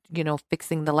while you're, you know,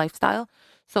 fixing the lifestyle.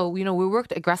 So, you know, we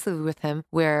worked aggressively with him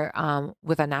where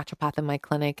with a naturopath in my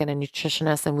clinic and a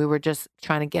nutritionist, and we were just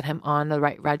trying to get him on the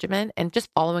right regimen and just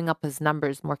following up his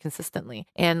numbers more consistently.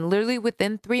 And literally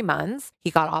within 3 months,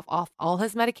 he got off all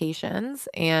his medications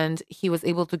and he was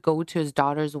able to go to his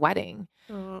daughter's wedding.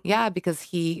 Yeah, because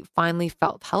he finally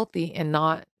felt healthy and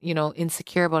not, you know,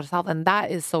 insecure about his health. And that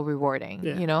is so rewarding,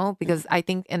 you know, because I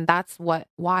think, and that's why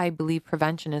I believe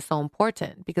prevention is so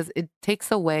important, because it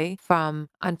takes away from,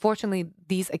 unfortunately,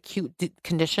 these acute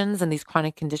conditions and these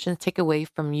chronic conditions take away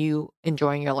from you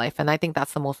enjoying your life. And I think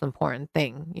that's the most important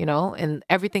thing, you know, and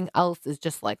everything else is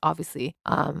just like, obviously,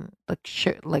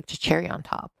 like just cherry on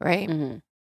top, right?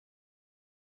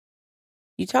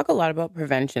 You talk a lot about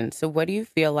prevention. So what do you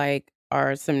feel like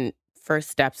are some first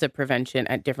steps of prevention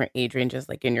at different age ranges,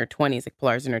 like in your 20s, like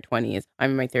Pilar's in her 20s,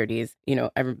 I'm in my 30s, you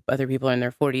know, other people are in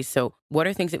their 40s. So what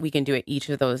are things that we can do at each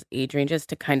of those age ranges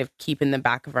to kind of keep in the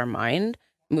back of our mind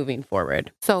moving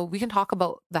forward? So we can talk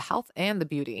about the health and the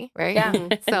beauty, right? Yeah.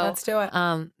 So Let's do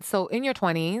it. So in your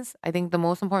 20s, I think the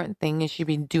most important thing is you should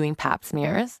be doing pap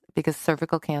smears, because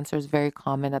cervical cancer is very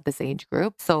common at this age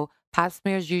group. So pap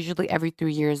smears usually every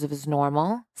 3 years is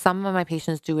normal. Some of my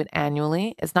patients do it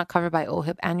annually. It's not covered by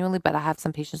OHIP annually, but I have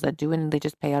some patients that do it and they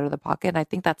just pay out of the pocket. And I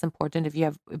think that's important if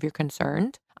you're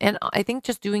concerned. And I think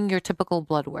just doing your typical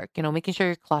blood work, you know, making sure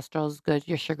your cholesterol is good,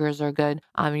 your sugars are good,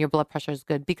 your blood pressure is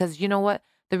good. Because you know what?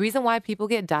 The reason why people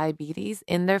get diabetes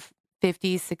in their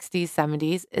 50s, 60s,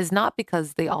 70s is not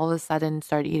because they all of a sudden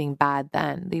started eating bad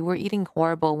then. They were eating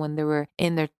horrible when they were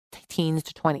in their teens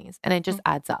to 20s, and it just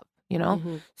adds up, you know?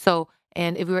 So,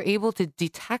 and if we were able to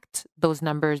detect those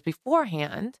numbers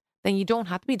beforehand, then you don't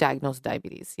have to be diagnosed with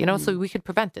diabetes, you know? So we could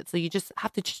prevent it. So you just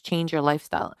have to just change your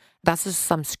lifestyle. That's just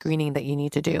some screening that you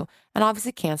need to do. And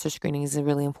obviously cancer screening is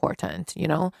really important, you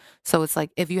know? So it's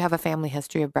like, if you have a family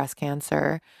history of breast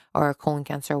cancer or colon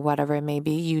cancer, whatever it may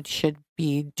be, you should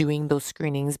be doing those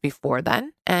screenings before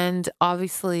then. And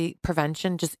obviously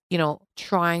prevention, just, you know,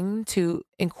 trying to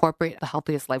incorporate the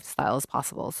healthiest lifestyle as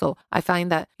possible. So I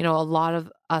find that, you know, a lot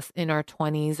of us in our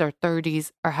 20s or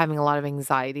 30s are having a lot of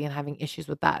anxiety and having issues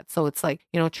with that. So it's like,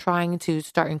 you know, trying to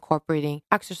start incorporating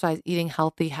exercise, eating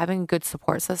healthy, having a good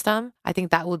support system. I think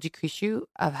that will decrease you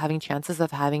of having chances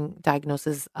of having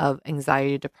diagnosis of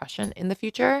anxiety, depression in the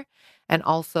future, and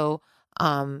also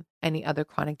any other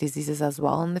chronic diseases as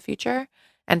well in the future.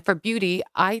 And for beauty,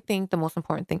 I think the most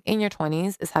important thing in your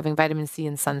 20s is having vitamin C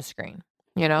and sunscreen,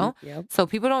 you know? Yep. So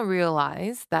people don't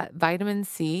realize that vitamin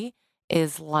C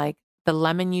is like the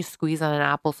lemon you squeeze on an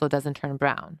apple so it doesn't turn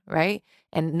brown, right?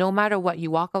 And no matter what, you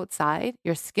walk outside,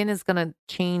 your skin is going to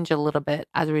change a little bit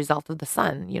as a result of the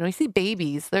sun. You know, you see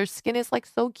babies, their skin is like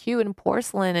so cute and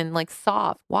porcelain and like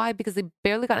soft. Why? Because they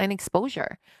barely got any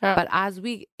exposure. Yeah. But as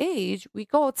we age, we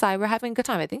go outside, we're having a good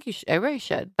time. I think everybody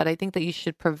should, but I think that you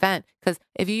should prevent, because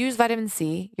if you use vitamin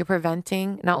C, you're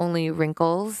preventing not only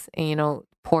wrinkles and, you know,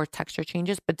 poor texture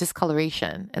changes, but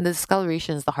discoloration. And the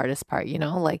discoloration is the hardest part, you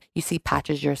know, like you see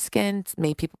patches of your skin,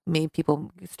 made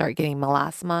people start getting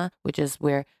melasma, which is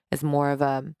where it's more of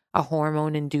a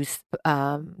hormone induced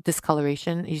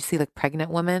discoloration. You see like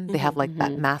pregnant women, they have like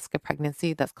that mask of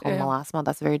pregnancy that's called melasma.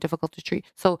 That's very difficult to treat.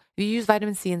 So if you use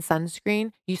vitamin C and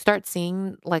sunscreen, you start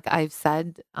seeing, like I've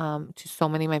said to so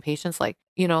many of my patients, like,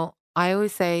 you know, I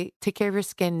always say, take care of your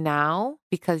skin now,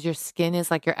 because your skin is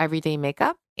like your everyday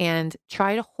makeup, and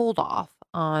try to hold off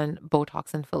on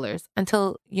Botox and fillers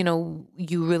until, you know,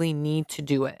 you really need to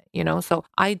do it, you know? So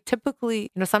I typically,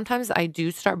 you know, sometimes I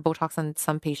do start Botox on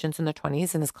some patients in their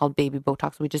 20s, and it's called baby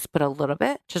Botox. We just put a little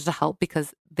bit just to help,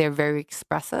 because they're very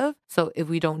expressive. So if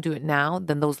we don't do it now,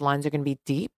 then those lines are going to be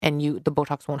deep and the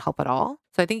Botox won't help at all.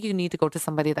 So I think you need to go to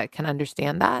somebody that can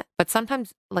understand that. But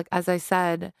sometimes, like, as I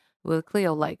said with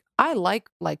Cleo, like, I like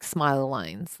smile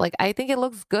lines. Like, I think it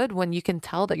looks good when you can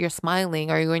tell that you're smiling,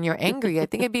 or when you're angry. I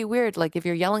think it'd be weird, like, if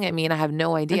you're yelling at me and I have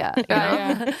no idea, you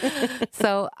know?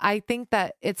 So I think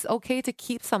that it's okay to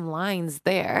keep some lines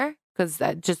there, because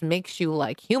that just makes you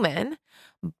like human.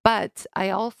 But I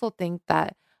also think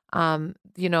that,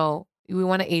 you know, we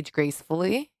want to age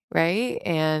gracefully, right?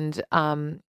 And,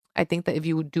 I think that if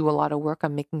you do a lot of work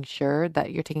on making sure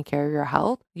that you're taking care of your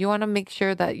health, you want to make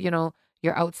sure that, you know,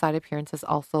 your outside appearances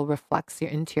also reflects your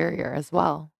interior as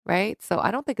well, right? So I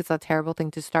don't think it's a terrible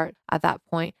thing to start at that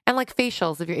point. And like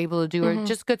facials, if you're able to do, or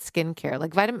just good skincare.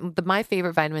 Like my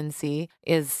favorite vitamin C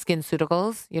is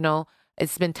SkinCeuticals. You know,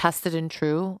 it's been tested and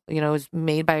true. You know, it's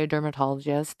made by a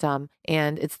dermatologist, and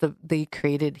it's Dr.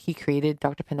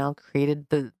 Pinnell created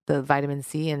the vitamin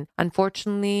C. And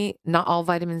unfortunately, not all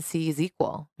vitamin C is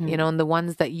equal. You know, and the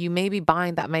ones that you may be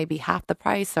buying that might be half the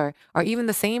price, or even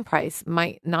the same price,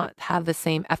 might not have the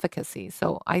same efficacy.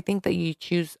 So I think that you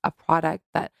choose a product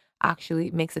that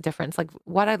actually makes a difference. Like,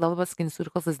 what I love about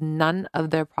SkinCeuticals is none of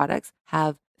their products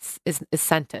is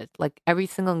scented. Like, every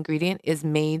single ingredient is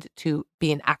made to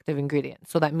be an active ingredient.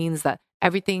 So that means that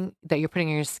everything that you're putting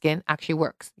in your skin actually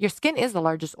works. Your skin is the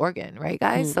largest organ, right,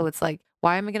 guys? So it's like,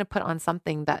 why am I going to put on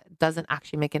something that doesn't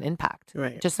actually make an impact?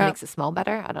 Right. Just makes it smell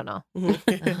better? I don't know.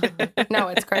 No,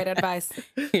 it's great advice.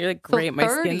 You're like, great. My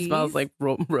skin smells like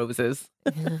roses.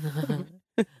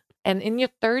 And in your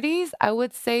 30s, I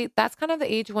would say that's kind of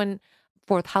the age when,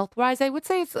 for health-wise, I would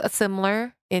say it's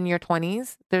similar in your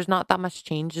 20s. There's not that much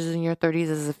changes in your 30s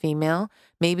as a female.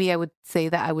 Maybe I would say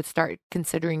that I would start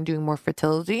considering doing more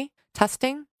fertility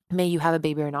testing. May you have a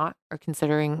baby or not, or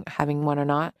considering having one or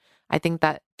not. I think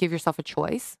that give yourself a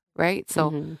choice, right?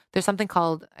 So there's something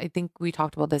called, I think we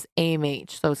talked about this,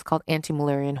 AMH. So it's called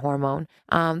anti-Mullerian hormone.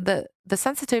 The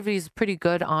sensitivity is pretty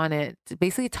good on it. It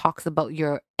basically talks about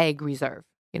your egg reserve,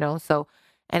 you know? So,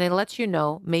 and it lets you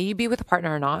know, may you be with a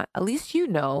partner or not, at least you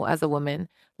know as a woman,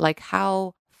 like,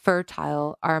 how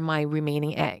fertile are my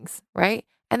remaining eggs, right?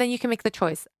 And then you can make the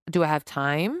choice. Do I have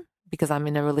time because I'm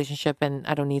in a relationship and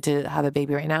I don't need to have a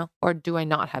baby right now? Or do I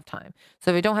not have time?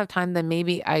 So if I don't have time, then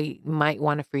maybe I might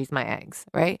want to freeze my eggs,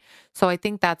 right? So I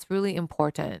think that's really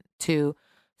important to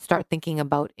start thinking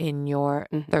about in your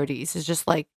 30s. It's just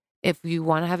like, if you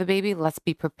want to have a baby, let's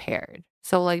be prepared.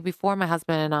 So like, before my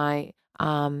husband and I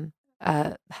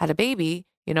had a baby,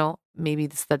 you know, maybe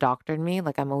it's the doctor in me,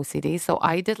 like, I'm OCD. So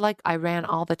I ran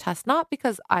all the tests, not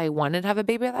because I wanted to have a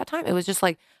baby at that time. It was just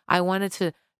like, I wanted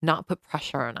to not put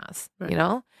pressure on us, you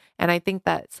know? And I think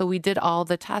that, so we did all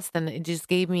the tests, and it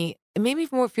made me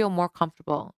feel more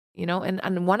comfortable, you know?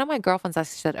 And one of my girlfriends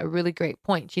actually said a really great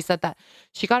point. She said that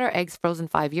she got her eggs frozen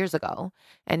 5 years ago,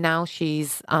 and now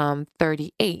she's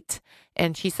 38.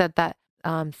 And she said that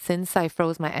since I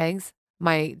froze my eggs,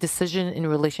 my decision in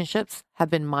relationships have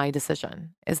been my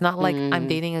decision. It's not like I'm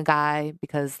dating a guy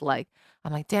because, like,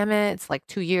 I'm like, damn it, it's like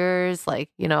 2 years. Like,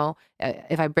 you know,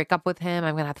 if I break up with him,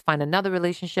 I'm going to have to find another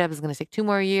relationship. It's going to take 2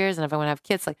 more years. And if I want to have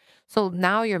kids, like, so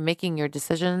now you're making your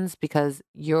decisions because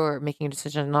you're making a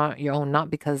decision, not your own, not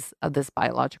because of this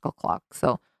biological clock.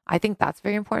 So I think that's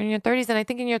very important in your 30s. And I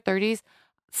think in your 30s,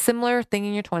 similar thing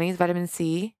in your 20s, vitamin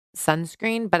C,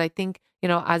 sunscreen. But I think, you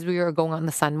know, as we are going out in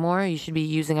the sun more, you should be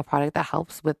using a product that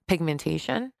helps with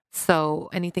pigmentation. So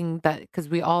anything that, because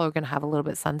we all are going to have a little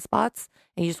bit of sunspots,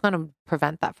 and you just want to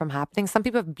prevent that from happening. Some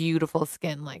people have beautiful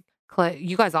skin, like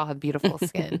you guys all have beautiful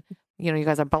skin. You know, you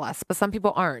guys are blessed, but some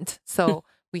people aren't. So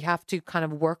we have to kind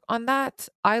of work on that.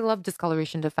 I love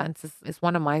Discoloration Defense. Is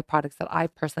one of my products that I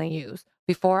personally use.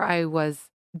 Before I was,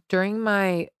 during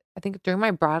my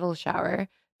bridal shower,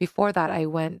 before that, I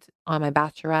went on my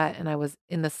bachelorette and I was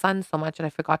in the sun so much and I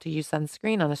forgot to use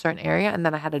sunscreen on a certain area. And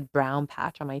then I had a brown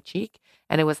patch on my cheek.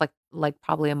 And it was like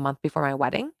probably a month before my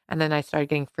wedding. And then I started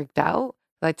getting freaked out.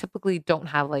 I typically don't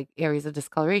have like areas of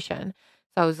discoloration.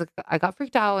 So I got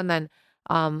freaked out. And then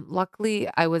luckily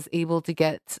I was able to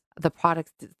get the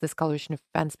product Discoloration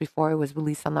Defense before it was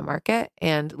released on the market.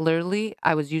 And literally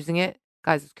I was using it.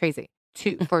 Guys, it's crazy.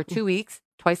 For 2 weeks,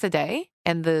 twice a day,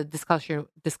 and the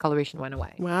discoloration went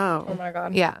away. Wow. Oh my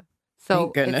God. Yeah. So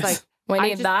Thank goodness. it's like We I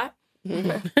need just- that.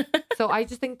 so I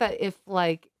just think that if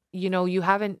like, you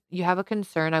have a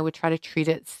concern, I would try to treat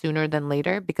it sooner than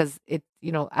later, because it,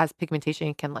 as pigmentation,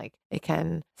 it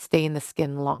can stay in the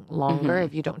skin longer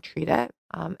if you don't treat it.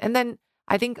 And then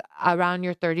I think around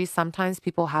your 30s, sometimes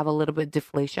people have a little bit of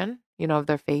deflation, of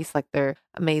their face, like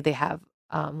they have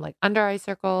like under eye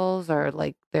circles, or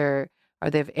like they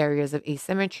have areas of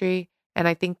asymmetry. And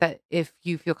I think that if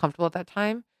you feel comfortable at that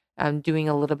time, doing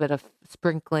a little bit of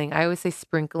sprinkling, I always say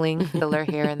sprinkling filler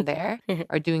here and there,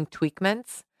 or doing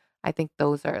tweakments. I think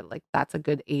those are that's a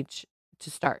good age to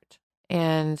start.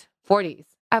 And 40s.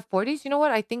 At 40s, you know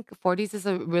what? I think 40s is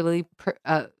a really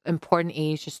important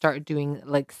age to start doing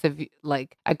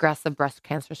aggressive breast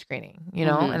cancer screening,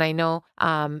 And I know,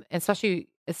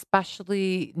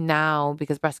 especially now,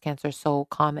 because breast cancer is so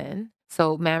common.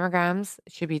 So mammograms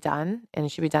should be done, and it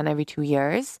should be done every 2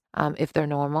 years if they're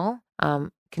normal.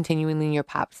 Continuing your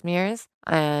pap smears.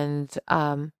 And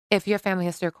if you have family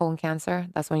history of colon cancer,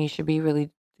 that's when you should be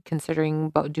really considering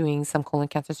about doing some colon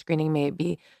cancer screening. May it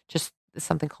be just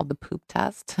something called the poop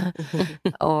test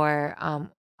or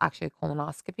actually a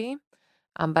colonoscopy.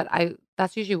 But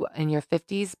that's usually in your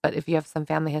 50s. But if you have some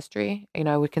family history,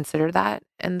 I would consider that.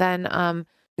 And then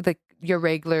your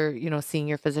regular, seeing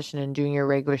your physician and doing your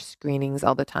regular screenings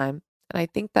all the time. And I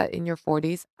think that in your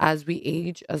 40s, as we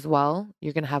age as well,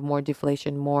 you're going to have more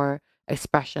deflation, more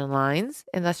expression lines.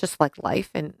 And that's just like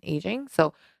life and aging.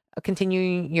 So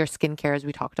continuing your skincare, as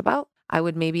we talked about, I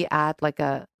would maybe add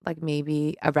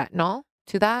maybe a retinol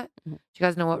to that. Do you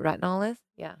guys know what retinol is?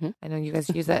 Yeah, I know you guys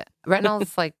use it. Retinol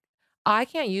is I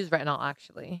can't use retinol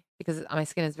actually because my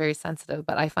skin is very sensitive,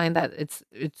 but I find that it's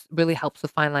really helps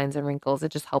with fine lines and wrinkles.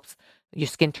 It just helps your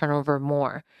skin turn over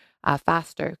more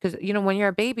faster, because when you're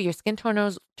a baby, your skin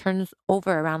turns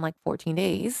over around 14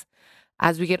 days.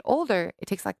 As we get older, it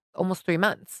takes almost 3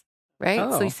 months. Right.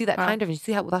 So you see that time difference. You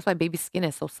see how that's why baby skin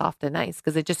is so soft and nice,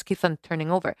 because it just keeps on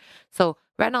turning over. So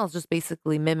retinol is just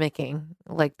basically mimicking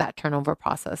that turnover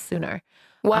process sooner.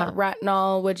 What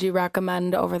retinol would you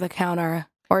recommend over the counter,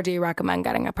 or do you recommend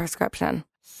getting a prescription?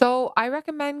 So I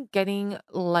recommend getting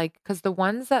because the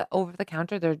ones that over the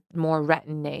counter, they're more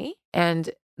Retin-A,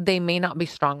 and they may not be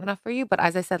strong enough for you. But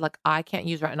as I said, I can't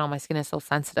use retinol. My skin is so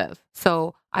sensitive.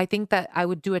 So I think that I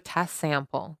would do a test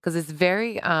sample, because it's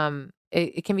very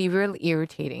it can be really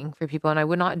irritating for people, and I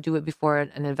would not do it before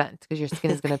an event, because your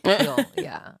skin is going to peel.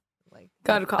 Yeah.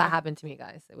 Good call. That happened to me,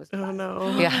 guys. It was Oh bad.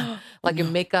 no. Yeah. Your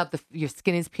makeup, your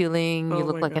skin is peeling. Oh You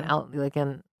look my like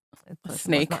God. a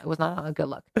snake. It was not a good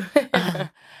look.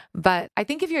 But I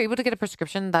think if you're able to get a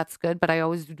prescription, that's good. But I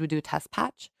always would do a test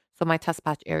patch. So my test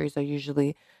patch areas are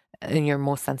usually in your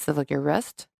most sensitive, like your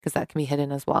wrist, because that can be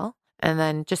hidden as well. And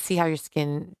then just see how your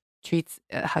skin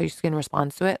how your skin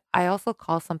responds to it. I also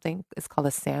call something, it's called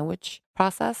a sandwich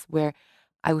process, where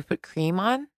I would put cream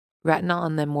on, retinol,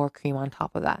 and then more cream on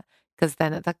top of that. Because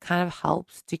then that kind of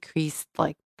helps decrease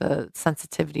the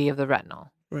sensitivity of the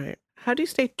retinol. Right. How do you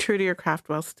stay true to your craft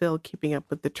while still keeping up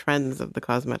with the trends of the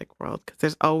cosmetic world? Because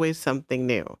there's always something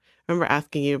new. I remember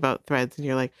asking you about threads, and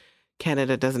you're like,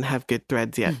 Canada doesn't have good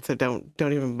threads yet, so don't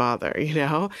even bother,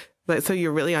 But so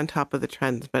you're really on top of the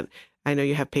trends. But I know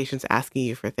you have patients asking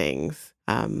you for things.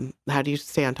 How do you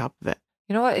stay on top of it?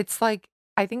 You know what? It's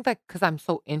I think that because I'm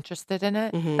so interested in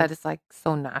it, that it's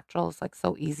so natural. It's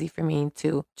so easy for me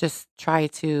to just try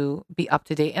to be up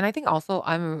to date. And I think also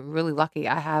I'm really lucky.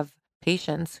 I have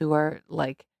patients who are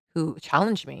who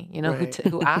challenge me, Right.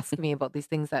 who ask me about these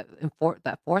things that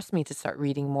force me to start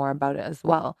reading more about it as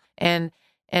well.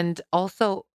 And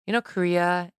also,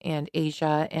 Korea and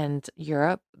Asia and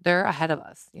Europe, they're ahead of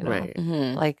us,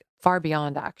 Right. far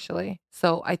beyond actually.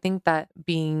 So I think that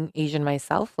being Asian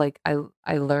myself,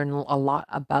 I learn a lot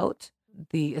about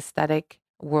the aesthetic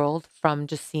world from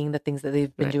just seeing the things that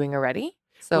they've been Right. doing already.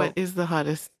 So What is the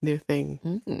hottest new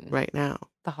thing right now?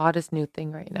 the hottest new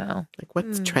thing right now.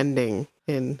 What's trending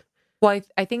in Well,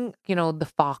 I think,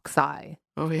 the fox eye.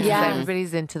 Oh, yeah. Yeah. So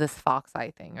everybody's into this fox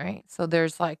eye thing, right? So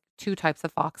there's like 2 types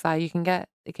of fox eye you can get.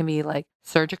 It can be like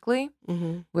surgically,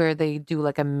 Mm-hmm. where they do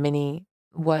like a mini,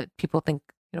 what people think,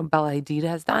 Bella Hadid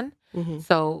has done. Mm-hmm.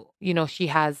 So,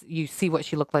 you see what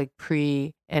she looked like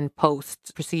pre and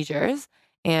post procedures.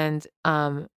 And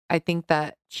I think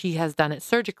that she has done it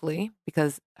surgically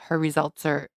because her results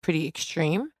are pretty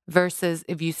extreme versus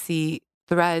if you see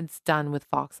threads done with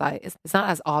fox eye, it's not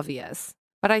as obvious.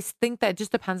 But I think that it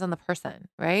just depends on the person,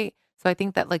 right? So I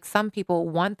think that like some people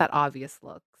want that obvious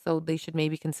look. So they should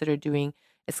maybe consider doing,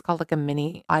 it's called like a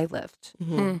mini eye lift.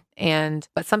 Mm-hmm.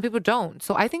 But some people don't.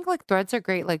 So I think like threads are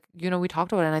great. Like, we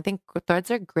talked about it. And I think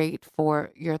threads are great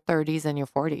for your 30s and your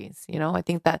 40s. I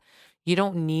think that you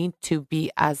don't need to be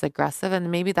as aggressive.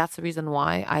 And maybe that's the reason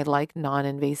why I like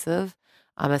non-invasive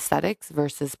aesthetics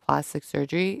versus plastic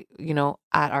surgery,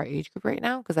 at our age group right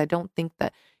now. Because I don't think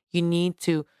that you need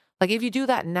to, like, if you do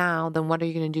that now, then what are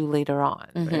you going to do later on?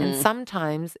 And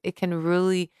sometimes it can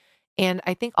really, and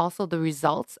I think also the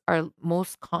results are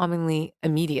most commonly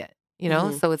immediate,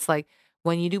 Mhm. So it's like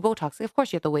when you do Botox, of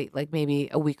course you have to wait like maybe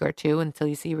a week or 2 until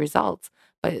you see results.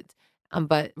 But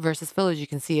versus fillers, you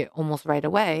can see it almost right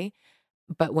away.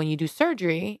 But when you do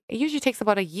surgery, it usually takes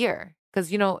about a year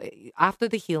because, after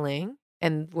the healing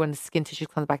and when the skin tissue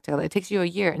comes back together, it takes you a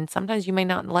year. And sometimes you may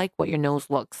not like what your nose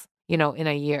looks, in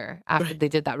a year after Right. they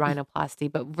did that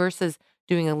rhinoplasty. But versus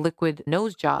doing a liquid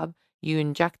nose job, you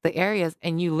inject the areas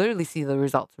and you literally see the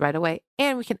results right away.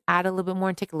 And we can add a little bit more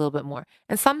and take a little bit more.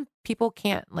 And some people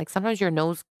can't. Like sometimes your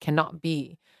nose cannot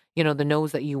be, the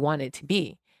nose that you want it to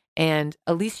be. And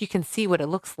at least you can see what it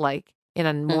looks like in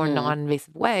a more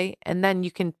non-invasive way. And then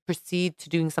you can proceed to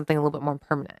doing something a little bit more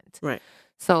permanent. Right.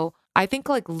 So I think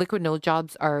like liquid nose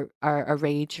jobs are a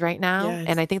rage right now. Yes.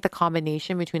 And I think the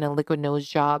combination between a liquid nose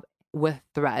job with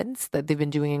threads that they've been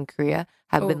doing in Korea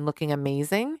have been looking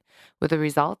amazing with the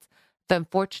results.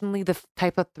 Unfortunately, the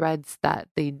type of threads that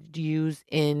they use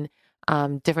in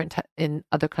in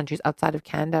other countries outside of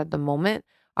Canada at the moment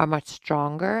are much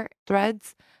stronger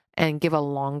threads and give a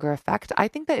longer effect. I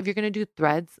think that if you're going to do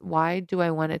threads, why do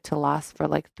I want it to last for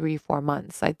like 3-4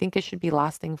 months? I think it should be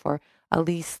lasting for at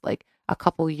least like a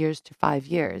couple years to 5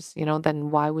 years.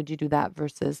 Then why would you do that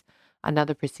versus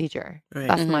another procedure? Right.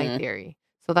 That's my theory.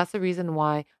 So that's the reason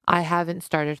why I haven't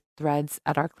started threads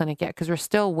at our clinic yet, because we're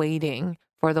still waiting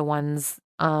for the ones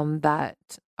that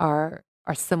are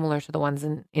similar to the ones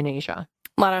in Asia.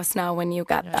 Let us know when you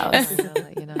get those.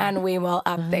 And we will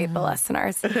update the Mhm.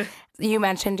 listeners. You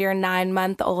mentioned your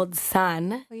 9-month-old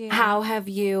son. Yeah. How have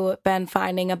you been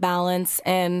finding a balance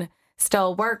in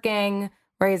still working,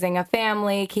 raising a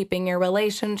family, keeping your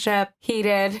relationship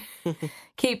heated,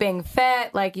 keeping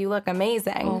fit? Like, you look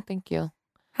amazing. Oh, thank you.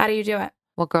 How do you do it?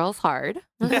 Well, girls hard.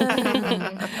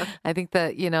 I think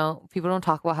that, people don't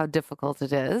talk about how difficult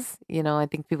it is. I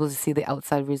think people just see the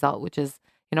outside result, which is,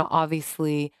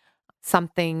 obviously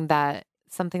something that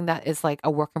is like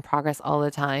a work in progress all the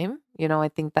time. I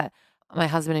think that my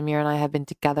husband Amir and I have been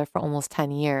together for almost 10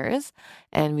 years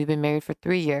and we've been married for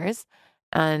 3 years.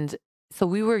 And so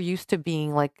we were used to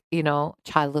being like,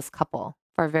 childless couple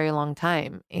for a very long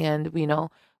time. And,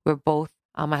 we're both,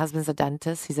 my husband's a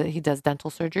dentist. He does dental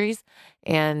surgeries.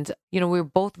 And, we're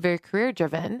both very career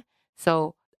driven.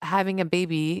 So having a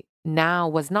baby now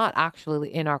was not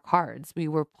actually in our cards. We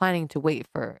were planning to wait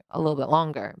for a little bit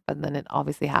longer, but then it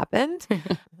obviously happened.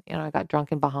 I got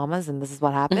drunk in Bahamas and this is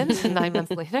what happened 9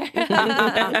 months later.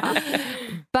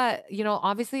 But,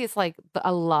 obviously it's like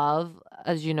a love,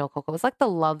 as you know, Coco, it's like the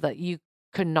love that you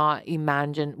could not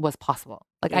imagine was possible.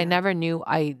 Like I never knew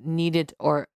I needed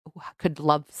or could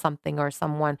love something or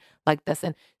someone like this.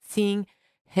 And seeing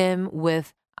him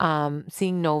with,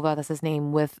 seeing Nova, that's his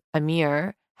name, with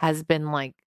Amir has been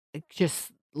like,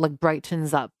 just like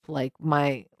brightens up like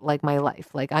my life.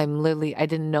 Like I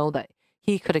didn't know that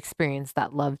he could experience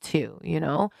that love too,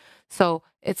 So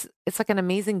it's like an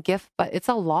amazing gift, but it's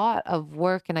a lot of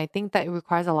work. And I think that it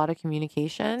requires a lot of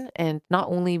communication, and not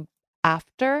only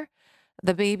after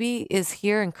the baby is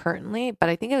here and currently, but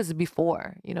I think it was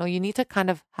before. You need to kind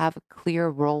of have clear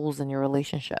roles in your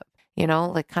relationship,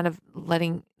 like kind of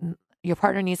letting your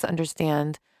partner needs to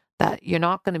understand that you're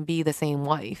not going to be the same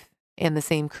wife and the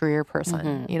same career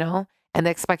person, and the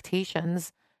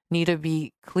expectations need to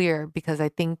be clear, because I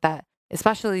think that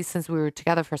especially since we were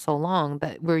together for so long,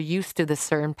 that we're used to this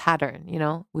certain pattern,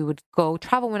 we would go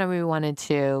travel whenever we wanted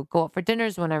to, go out for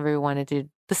dinners whenever we wanted to,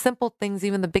 the simple things,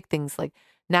 even the big things. Like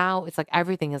now it's like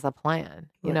everything is a plan,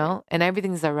 and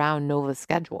everything's around Nova's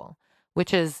schedule,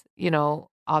 which is,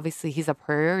 obviously he's a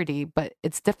priority, but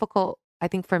it's difficult, I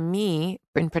think, for me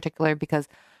in particular, because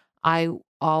I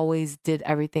always did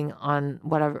everything on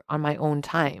my own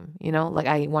time. Like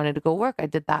I wanted to go work, I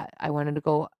did that. I wanted to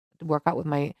go work out with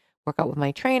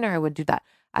my trainer, I would do that.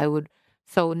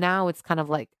 So now it's kind of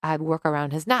like I'd work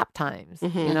around his nap times,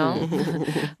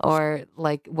 or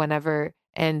like whenever,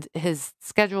 and his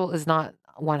schedule is not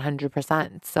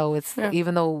 100%. So it's,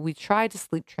 even though we try to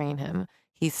sleep train him,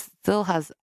 he still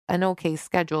has an okay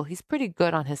schedule. He's pretty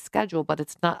good on his schedule, but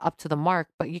it's not up to the mark.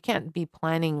 But you can't be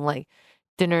planning like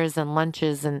dinners and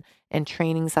lunches and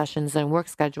training sessions and work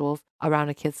schedules around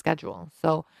a kid's schedule.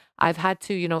 So I've had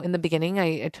to, in the beginning,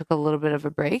 I took a little bit of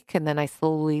a break, and then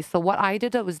so what I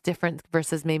did that was different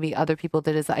versus maybe other people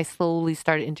did is I slowly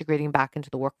started integrating back into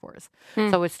the workforce.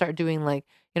 So I would start doing like,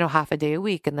 half a day a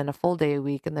week and then a full day a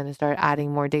week, and then I started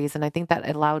adding more days. And I think that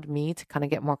allowed me to kind of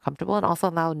get more comfortable, and also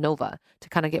allowed Nova to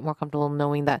kind of get more comfortable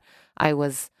knowing that I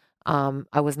was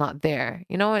not there,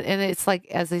 and it's like,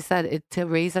 as I said, to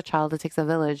raise a child, it takes a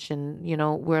village. And,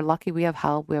 we're lucky we have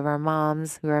help. We have our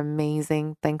moms who are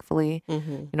amazing, thankfully.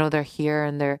 They're here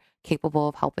and they're capable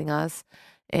of helping us.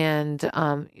 And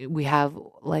we have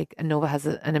like, Nova has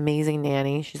an amazing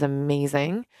nanny. She's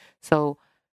amazing. So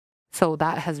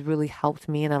that has really helped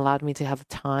me and allowed me to have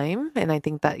time. And I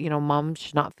think that, mom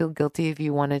should not feel guilty if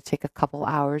you want to take a couple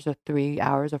hours or 3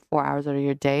 hours or 4 hours out of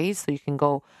your day so you can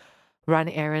go run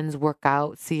errands, work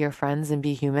out, see your friends, and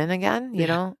be human again,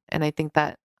 And I think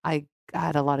that I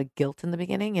had a lot of guilt in the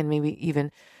beginning, and maybe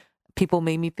even people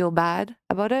made me feel bad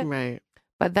about it. Right.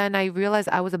 But then I realized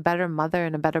I was a better mother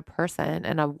and a better person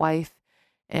and a wife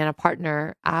and a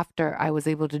partner after I was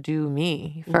able to do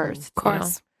me first. Of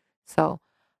course. So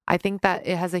I think that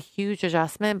it has a huge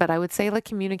adjustment, but I would say like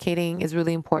communicating is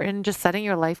really important. Just setting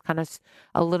your life kind of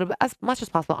a little bit, as much as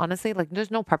possible. Honestly, like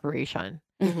there's no preparation,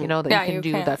 that you can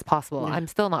do that's possible. I'm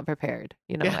still not prepared.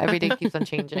 Every day keeps on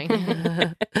changing.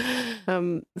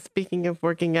 Speaking of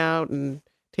working out and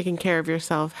taking care of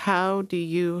yourself, how do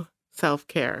you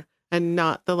self-care? And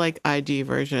not the like IG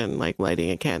version, like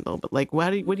lighting a candle, but like what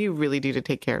do you really do to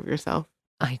take care of yourself?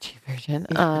 IG version.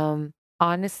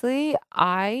 Honestly,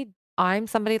 I'm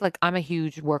somebody like I'm a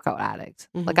huge workout addict.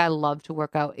 Like I love to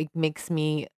work out. It makes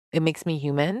me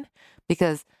human,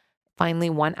 because finally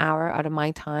 1 hour out of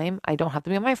my time, I don't have to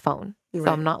be on my phone. Right.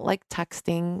 So I'm not like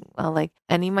texting like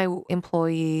any of my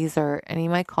employees or any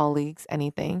of my colleagues,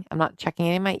 anything. I'm not checking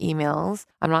any of my emails.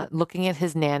 I'm not looking at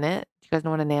his Nanit. Do you guys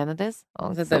know what a Nanit is?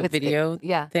 Oh, is it the video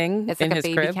thing? It's like in a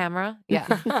baby crib? camera. Yeah.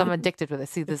 So I'm addicted with it.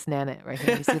 See this Nanit right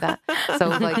here. You see that? So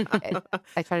like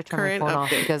I try to turn Current my phone off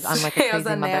updates. because I'm like a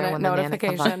crazy mother when the Nanit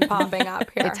comes on. Notification popping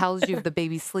up here. It tells you if the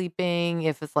baby's sleeping,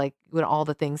 if it's like with all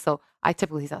the things. So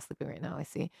he's not sleeping right now, I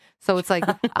see. So it's like,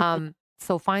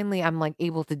 so finally I'm like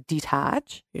able to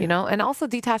detach, and also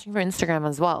detaching from Instagram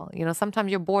as well.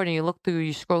 Sometimes you're bored and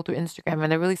you scroll through Instagram,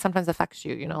 and it really sometimes affects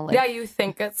you, like, you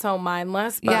think it's so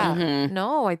mindless, but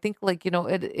no, I think like,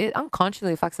 it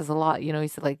unconsciously affects us a lot. You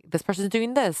said like, this person's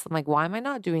doing this. I'm like, why am I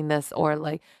not doing this? Or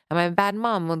like, am I a bad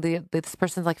mom when this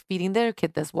person's like feeding their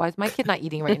kid this? Why is my kid not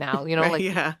eating right now?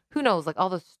 Right, who knows, like all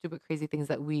the stupid, crazy things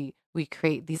that we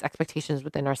create these expectations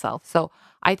within ourselves. So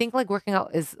I think like working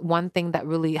out is one thing that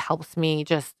really helps me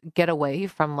just get away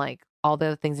from like all the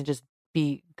other things and just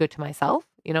be good to myself,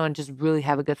 and just really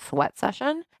have a good sweat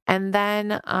session. And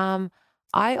then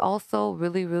I also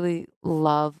really, really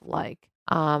love like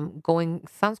going,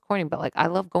 sounds corny, but like I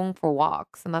love going for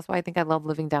walks. And that's why I think I love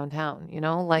living downtown,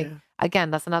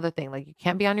 again, that's another thing. Like you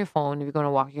can't be on your phone. If you're going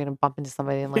to walk, you're going to bump into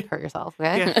somebody and like hurt yourself.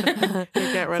 Okay.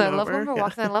 Get run So I love over. going for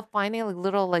walks, and I love finding like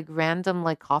little like random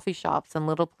like coffee shops and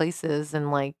little places,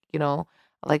 and like,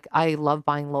 like I love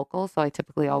buying local. So I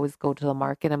typically always go to the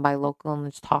market and buy local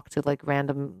and just talk to like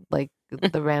random, like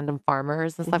the random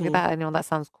farmers and stuff like that. I know that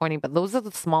sounds corny, but those are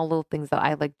the small little things that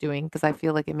I like doing, because I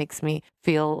feel like it makes me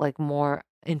feel like more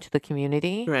into the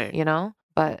community, right?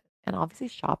 And obviously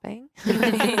shopping,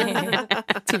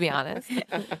 to be honest.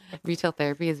 Retail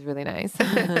therapy is really nice.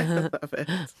 Love it.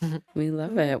 We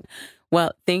love it.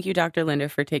 Well, thank you, Dr. Linda,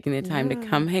 for taking the time to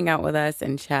come hang out with us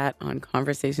and chat on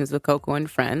Conversations with Coco and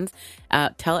Friends.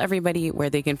 Tell everybody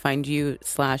where they can find you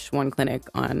 /One Clinic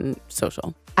on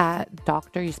social. At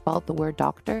Doctor, you spelled the word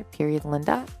doctor,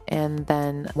 Linda. And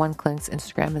then One Clinic's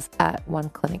Instagram is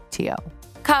 @OneClinicTO.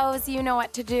 Co's, you know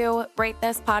what to do. Rate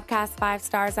this podcast 5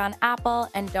 stars on Apple,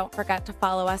 and don't forget to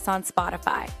follow us on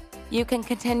Spotify. You can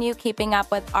continue keeping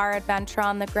up with our adventure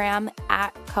on the gram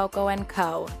 @Coco &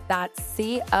 Co. That's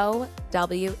COWE.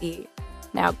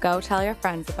 Now go tell your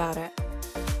friends about it.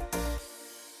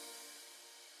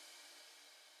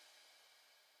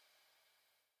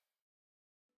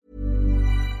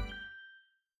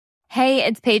 Hey,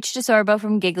 it's Paige DeSorbo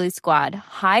from Giggly Squad.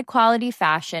 High quality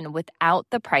fashion without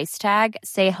the price tag.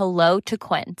 Say hello to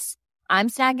Quince. I'm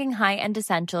snagging high-end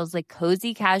essentials like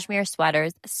cozy cashmere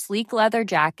sweaters, sleek leather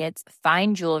jackets,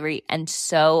 fine jewelry, and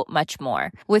so much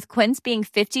more. With Quince being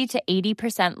 50 to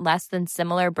 80% less than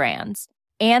similar brands.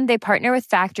 And they partner with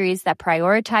factories that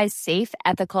prioritize safe,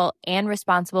 ethical, and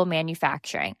responsible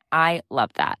manufacturing. I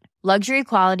love that. Luxury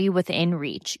quality within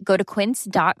reach. Go to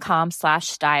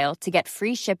quince.com/style to get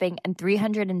free shipping and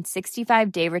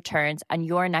 365-day returns on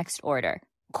your next order.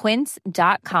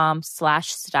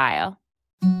 Quince.com/style.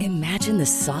 Imagine the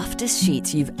softest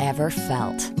sheets you've ever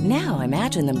felt. Now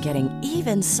imagine them getting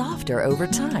even softer over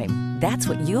time. That's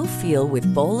what you'll feel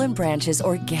with Boll & Branch's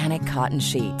organic cotton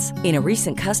sheets. In a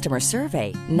recent customer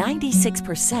survey,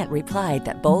 96% replied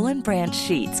that Boll & Branch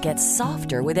sheets get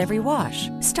softer with every wash.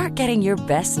 Start getting your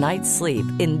best night's sleep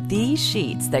in these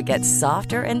sheets that get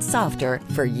softer and softer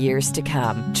for years to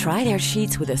come. Try their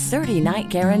sheets with a 30-night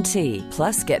guarantee.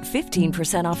 Plus, get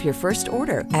 15% off your first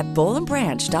order at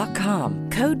bollandbranch.com.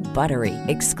 Code BUTTERY.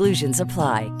 Exclusions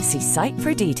apply. See site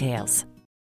for details.